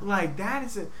 Yeah. Like that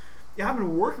is I've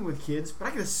been working with kids, but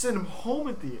I can send them home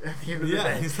at the end of the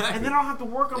day. Exactly. And then I don't have to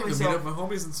work on myself. Meet up with my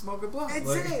homies and smoke a blunt.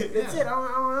 That's it. I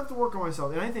don't have to work on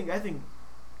myself. And I think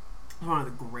one of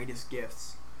the greatest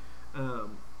gifts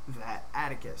that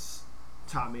Atticus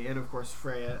taught me, and of course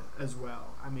Freya as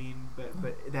well. I mean,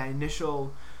 but that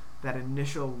initial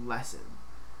lesson,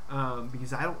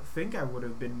 because I don't think I would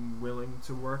have been willing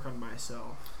to work on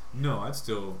myself No, I'd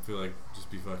still feel like just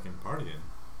be fucking partying.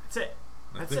 That's it.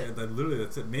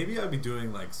 That's it. Maybe I'd be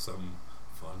doing like some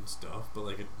fun stuff, but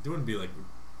like it wouldn't be like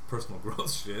personal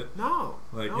growth shit. No.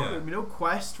 Like, no, there'd be no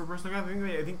quest for personal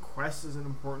growth. I think quest is an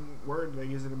important word. Like,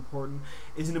 is an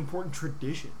important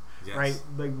tradition. Yes. Right?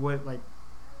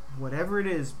 Whatever it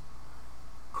is,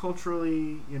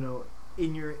 culturally,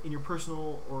 in your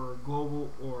personal or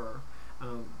global or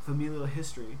familial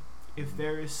history, if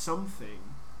there is something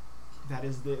that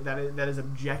is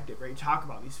objective, right? You talk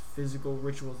about these physical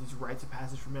rituals, these rites of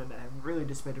passage for men that have really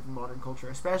dissipated from modern culture,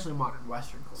 especially modern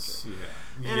Western culture.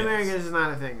 Yeah. In America, this is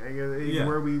not a thing.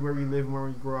 Where we live and where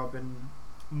we grow up, and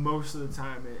most of the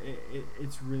time,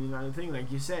 it's really not a thing,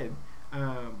 like you said.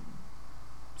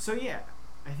 So yeah,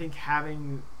 I think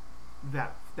having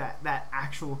that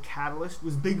actual catalyst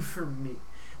was big for me.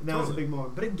 And that was a big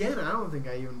moment. But again, I don't think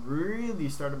I even really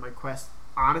started my quest,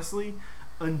 honestly,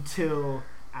 until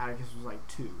Atticus was like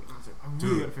 2. And I was like, I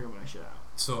really gotta figure my shit out.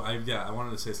 So I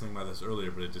wanted to say something about this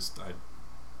earlier, but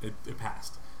it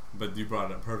passed. But you brought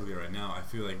it up perfectly right now. I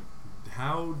feel like,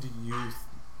 how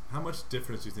much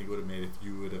difference do you think it would have made if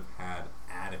you would have had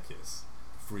Atticus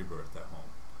freebirthed at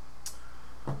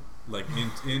home? Like,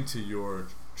 into your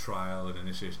trial and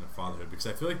initiation of fatherhood, because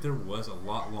I feel like there was a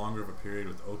lot longer of a period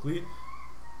with Oakley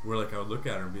where like I would look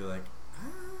at her and be like,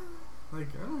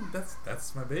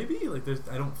 that's my baby. Like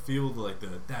I don't feel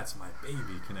the that's my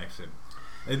baby connection.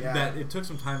 That it took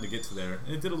some time to get to there,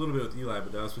 and it did a little bit with Eli,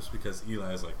 but that was just because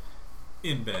Eli is like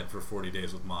in bed for 40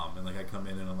 days with mom, and like I come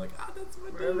in and I'm like, that's my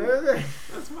baby,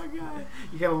 that's my guy.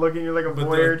 You kind of look and you're like a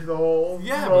voyeur to the whole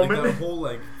moment. But like that whole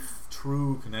like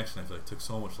true connection, I feel like took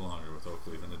so much longer with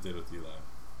Oakley than it did with Eli.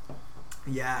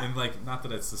 Yeah. And like, not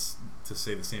that it's to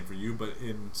say the same for you, but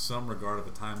in some regard of a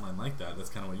timeline like that,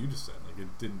 that's kind of what you just said. Like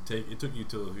it took you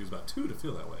till he was about 2 to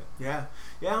feel that way. Yeah.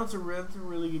 That's a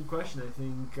really good question. I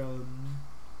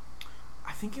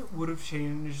think it would have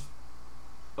changed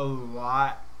a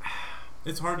lot.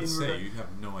 It's hard to say. You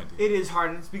have no idea. It is hard,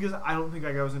 and it's because I don't think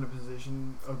I was in a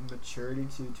position of maturity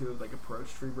to have like approached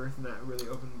free birth in that really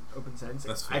open sense.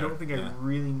 That's fair. I don't think I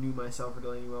really knew myself or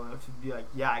Delainey well enough to be like,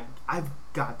 I've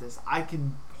got this. I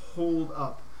can hold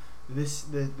up this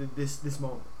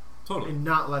moment, totally, and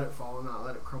not let it fall and not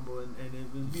let it crumble, and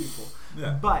it was beautiful.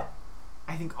 Yeah. But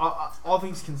I think all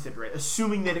things considered,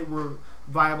 assuming that it were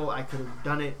viable, I could have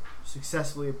done it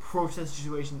successfully, approached that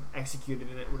situation, executed,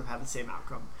 and it would have had the same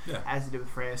outcome as it did with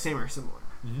Freya, same or similar.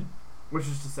 Mm-hmm. Which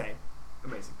is to say,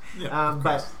 amazing. Yeah,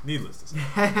 but needless to say.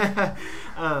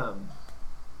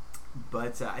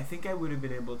 But I think I would have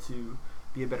been able to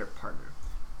be a better partner,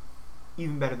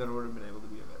 even better than I would have been able to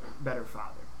be a better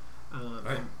father.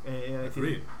 Right. And I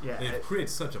Agreed. Think, it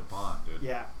creates such a bond, dude.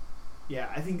 Yeah.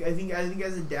 I think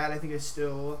as a dad, I think I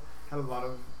still have a lot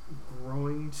of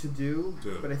growing to do.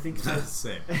 Dude, but I think that's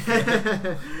the same.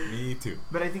 Me too.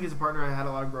 But I think as a partner, I had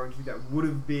a lot of growing to do that would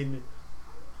have been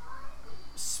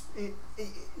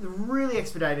really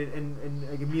expedited and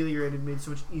like ameliorated, made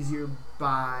so much easier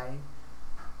by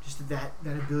just that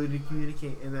ability to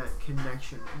communicate and that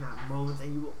connection and that moment that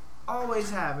you will always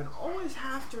have and always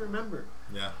have to remember.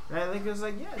 Yeah. Right? Like it's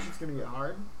like, shit's gonna get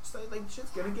hard. It's like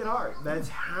shit's gonna get hard. That's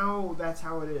how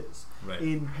it is. Right.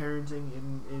 In parenting,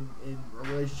 in a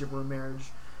relationship or a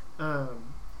marriage.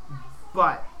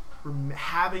 But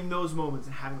having those moments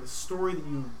and having the story that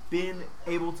you've been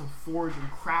able to forge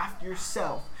and craft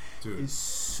yourself is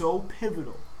so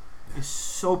pivotal. Is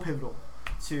so pivotal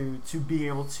to being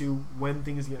able to, when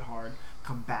things get hard,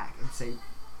 come back and say,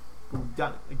 we've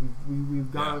done it. Like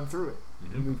we've gone through it,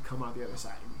 and we've come out the other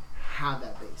side. And we have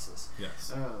that basis.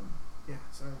 Yes.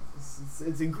 So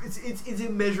it's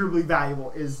immeasurably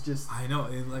valuable. Is just I know,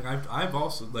 and like I've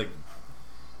also like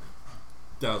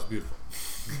that was beautiful.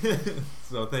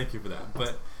 So thank you for that.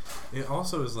 But it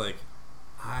also is like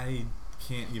I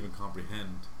can't even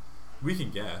comprehend. We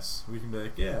can guess. We can be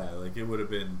like, like it would have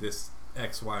been this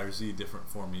X, Y, or Z different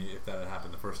for me if that had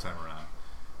happened the first time around.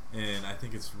 And I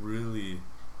think it's really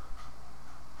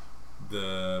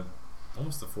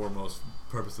almost the foremost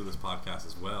purpose of this podcast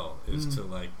as well is to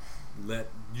like let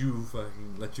you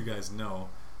guys know,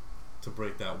 to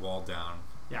break that wall down.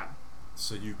 Yeah.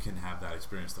 So you can have that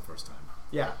experience the first time.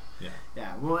 Yeah.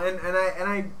 Well, and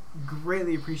I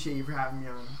greatly appreciate you for having me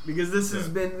on, because this has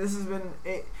been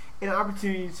an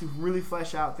opportunity to really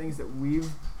flesh out things that we've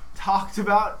talked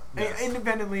about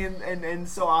independently and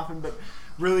so often, but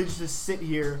really just to sit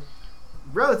here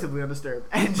relatively undisturbed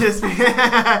and just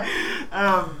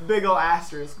big ol'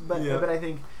 asterisk, but I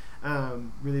think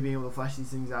really being able to flesh these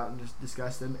things out and just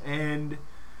discuss them, and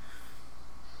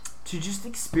to just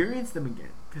experience them again.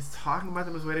 Because talking about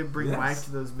them is a way to bring life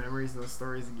to those memories and those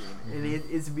stories again. And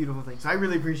it's a beautiful thing. So I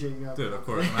really appreciate you. Dude, of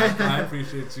course. And I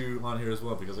appreciate you on here as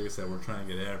well because, like I said, we're trying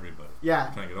to get everybody. Yeah.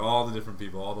 We're trying to get all the different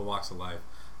people, all the walks of life.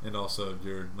 And also,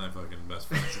 you're my fucking best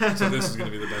friend. So this is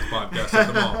going to be the best podcast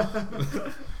of them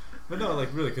all. But no,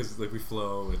 like, really, because, like, we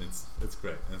flow, and it's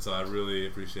great. And so I really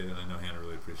appreciate it. And I know Hannah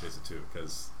really appreciates it, too,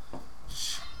 because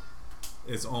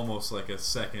it's almost like a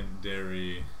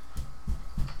secondary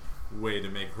way to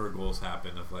make her goals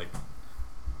happen of like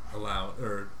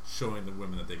showing the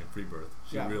women that they can free birth.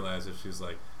 She realized that she's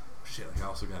like, shit, like I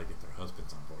also got to get their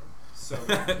husbands on board. So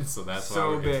big. So that's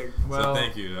so why big. Well, so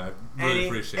thank you. I really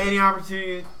appreciate any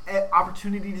it.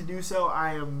 opportunity to do so.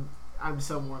 I'm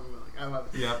so more than willing. I love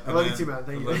it. Yeah, I love you too, man.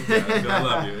 Thank you. I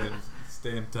love you. And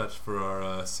stay in touch for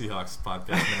our Seahawks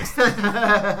podcast next.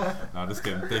 No, just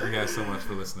kidding. Thank you guys so much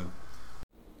for listening.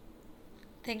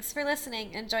 Thanks for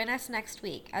listening, and join us next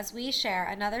week as we share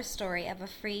another story of a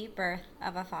free birth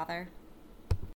of a father.